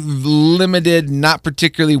very limited, not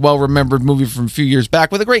particularly well-remembered movie from a few years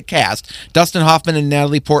back with a great cast. Dustin Hoffman and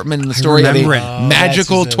Natalie Portman in the story of a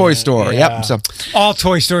magical toy store. Yeah. Yep. So all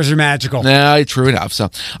toy stores are magical. No, true enough. So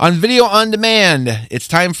on Video On Demand, it's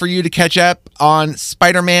time for you to catch up on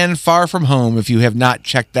Spider-Man Far From Home if you have not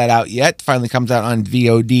checked that out yet. Finally comes out on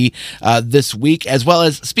VOD this week, as well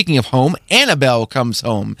as, speaking of home, Annabelle Comes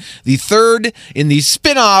Home, the third in the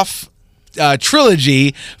spin-off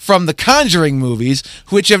trilogy from the Conjuring movies,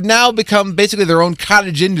 which have now become basically their own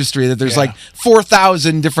cottage industry, that there's like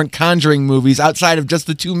 4,000 different Conjuring movies outside of just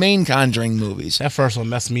the two main Conjuring movies. That first one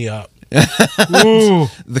messed me up. Ooh.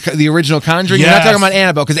 The original Conjuring. Yes. You're not talking about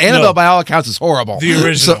Annabelle, because Annabelle, by all accounts, is horrible. The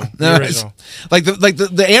original. The original. Like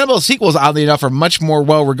the Annabelle sequels, oddly enough, are much more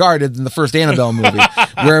well regarded than the first Annabelle movie,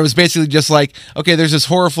 where it was basically just like, okay, there's this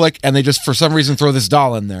horror flick, and they just for some reason throw this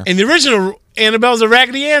doll in there. And the original Annabelle's a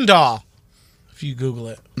Raggedy Ann doll. If you Google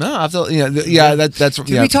it. No, that's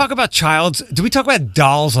Did we talk about Did we talk about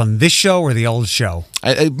dolls on this show or the old show?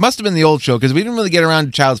 It must have been the old show, because we didn't really get around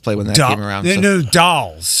to Child's Play when that came around. No,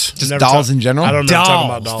 dolls. Just dolls in general? I don't know. Talking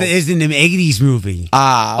about dolls. It's in an 80s movie. Okay.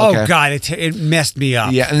 Oh, God, it messed me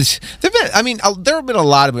up. Yeah, and there have been a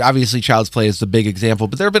lot of, obviously Child's Play is the big example,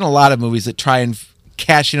 but there have been a lot of movies that try and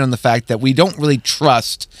cash in on the fact that we don't really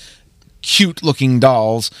trust cute looking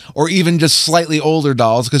dolls or even just slightly older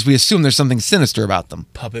dolls because we assume there's something sinister about them.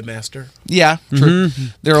 Puppet Master. Yeah, true.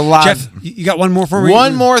 There are a lot. Jeff, you got one more for me?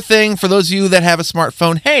 One more thing for those of you that have a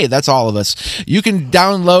smartphone. Hey, that's all of us. You can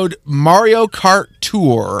download Mario Kart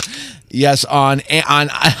Tour. Yes, on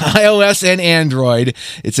iOS and Android.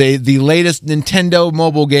 It's the latest Nintendo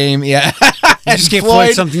mobile game. Yeah. Just give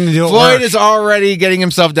Floyd something to do at Floyd work. is already getting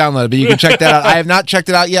himself downloaded, but you can check that out. I have not checked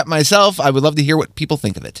it out yet myself. I would love to hear what people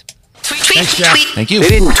think of it. Thanks, Jeff. Thank you. They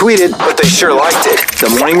didn't tweet it, but they sure liked it. The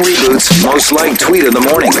Morning Reboot's most liked tweet of the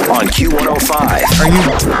morning on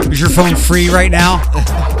Q105. Is your phone free right now?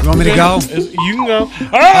 You want me to go? You can go.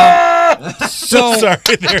 So Sorry,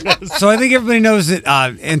 there it is. So I think everybody knows that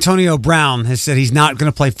Antonio Brown has said he's not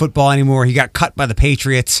going to play football anymore. He got cut by the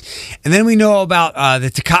Patriots. And then we know about the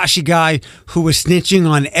Tekashi guy who was snitching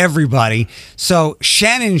on everybody. So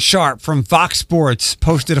Shannon Sharp from Fox Sports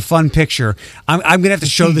posted a fun picture. I'm going to have to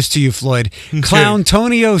show this to you, Floyd. Clown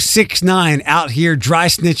Tonio 6'9" out here dry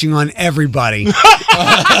snitching on everybody.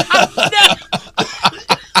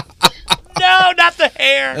 No, not the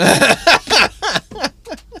hair.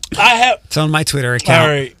 It's on my Twitter account. All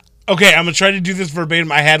right. Okay, I'm going to try to do this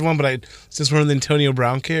verbatim. I had one, but since we're on the Antonio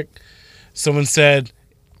Brown kick, someone said,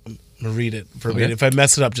 I'm going to read it verbatim. Okay. If I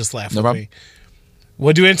mess it up, just laugh at me.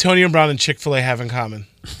 What do Antonio Brown and Chick-fil-A have in common?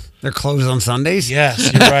 They're closed on Sundays?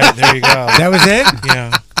 Yes, you're right. There you go. That was it?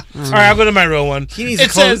 Yeah. All right, I'll go to my real one. He should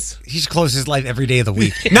close his life every day of the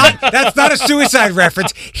week. That's not a suicide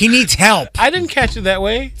reference. He needs help. I didn't catch it that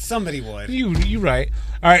way. Somebody would. You right.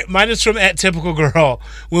 All right, mine is from @typicalgirl.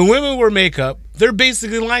 When women wear makeup, they're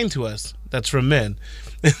basically lying to us. That's from men.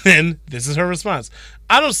 And then this is her response.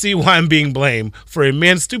 I don't see why I'm being blamed for a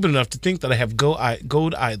man stupid enough to think that I have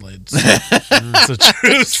gold eyelids. It's a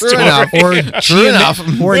true story. True enough.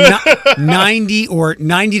 Or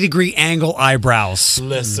 90 angle eyebrows.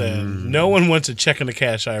 Listen, no one wants a check in the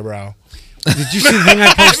cash eyebrow. Did you see the thing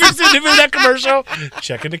I posted? Have you seen that commercial?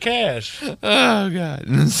 Check in the cash. Oh God!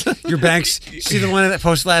 Your banks. See the one that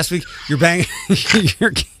posted last week. Your bank,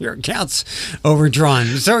 your account's overdrawn.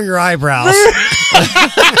 So are your eyebrows.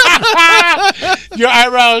 Your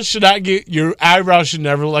eyebrows should not get. Your eyebrows should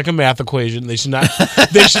never look like a math equation. They should not.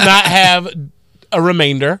 They should not have a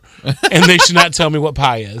remainder, and they should not tell me what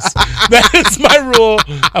pi is. That is my rule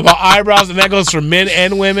about eyebrows, and that goes for men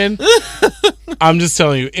and women. I'm just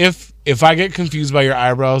telling you, if I get confused by your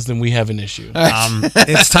eyebrows, then we have an issue.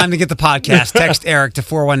 It's time to get the podcast. Text Eric to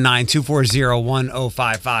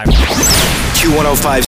 419-240-1055. Q105.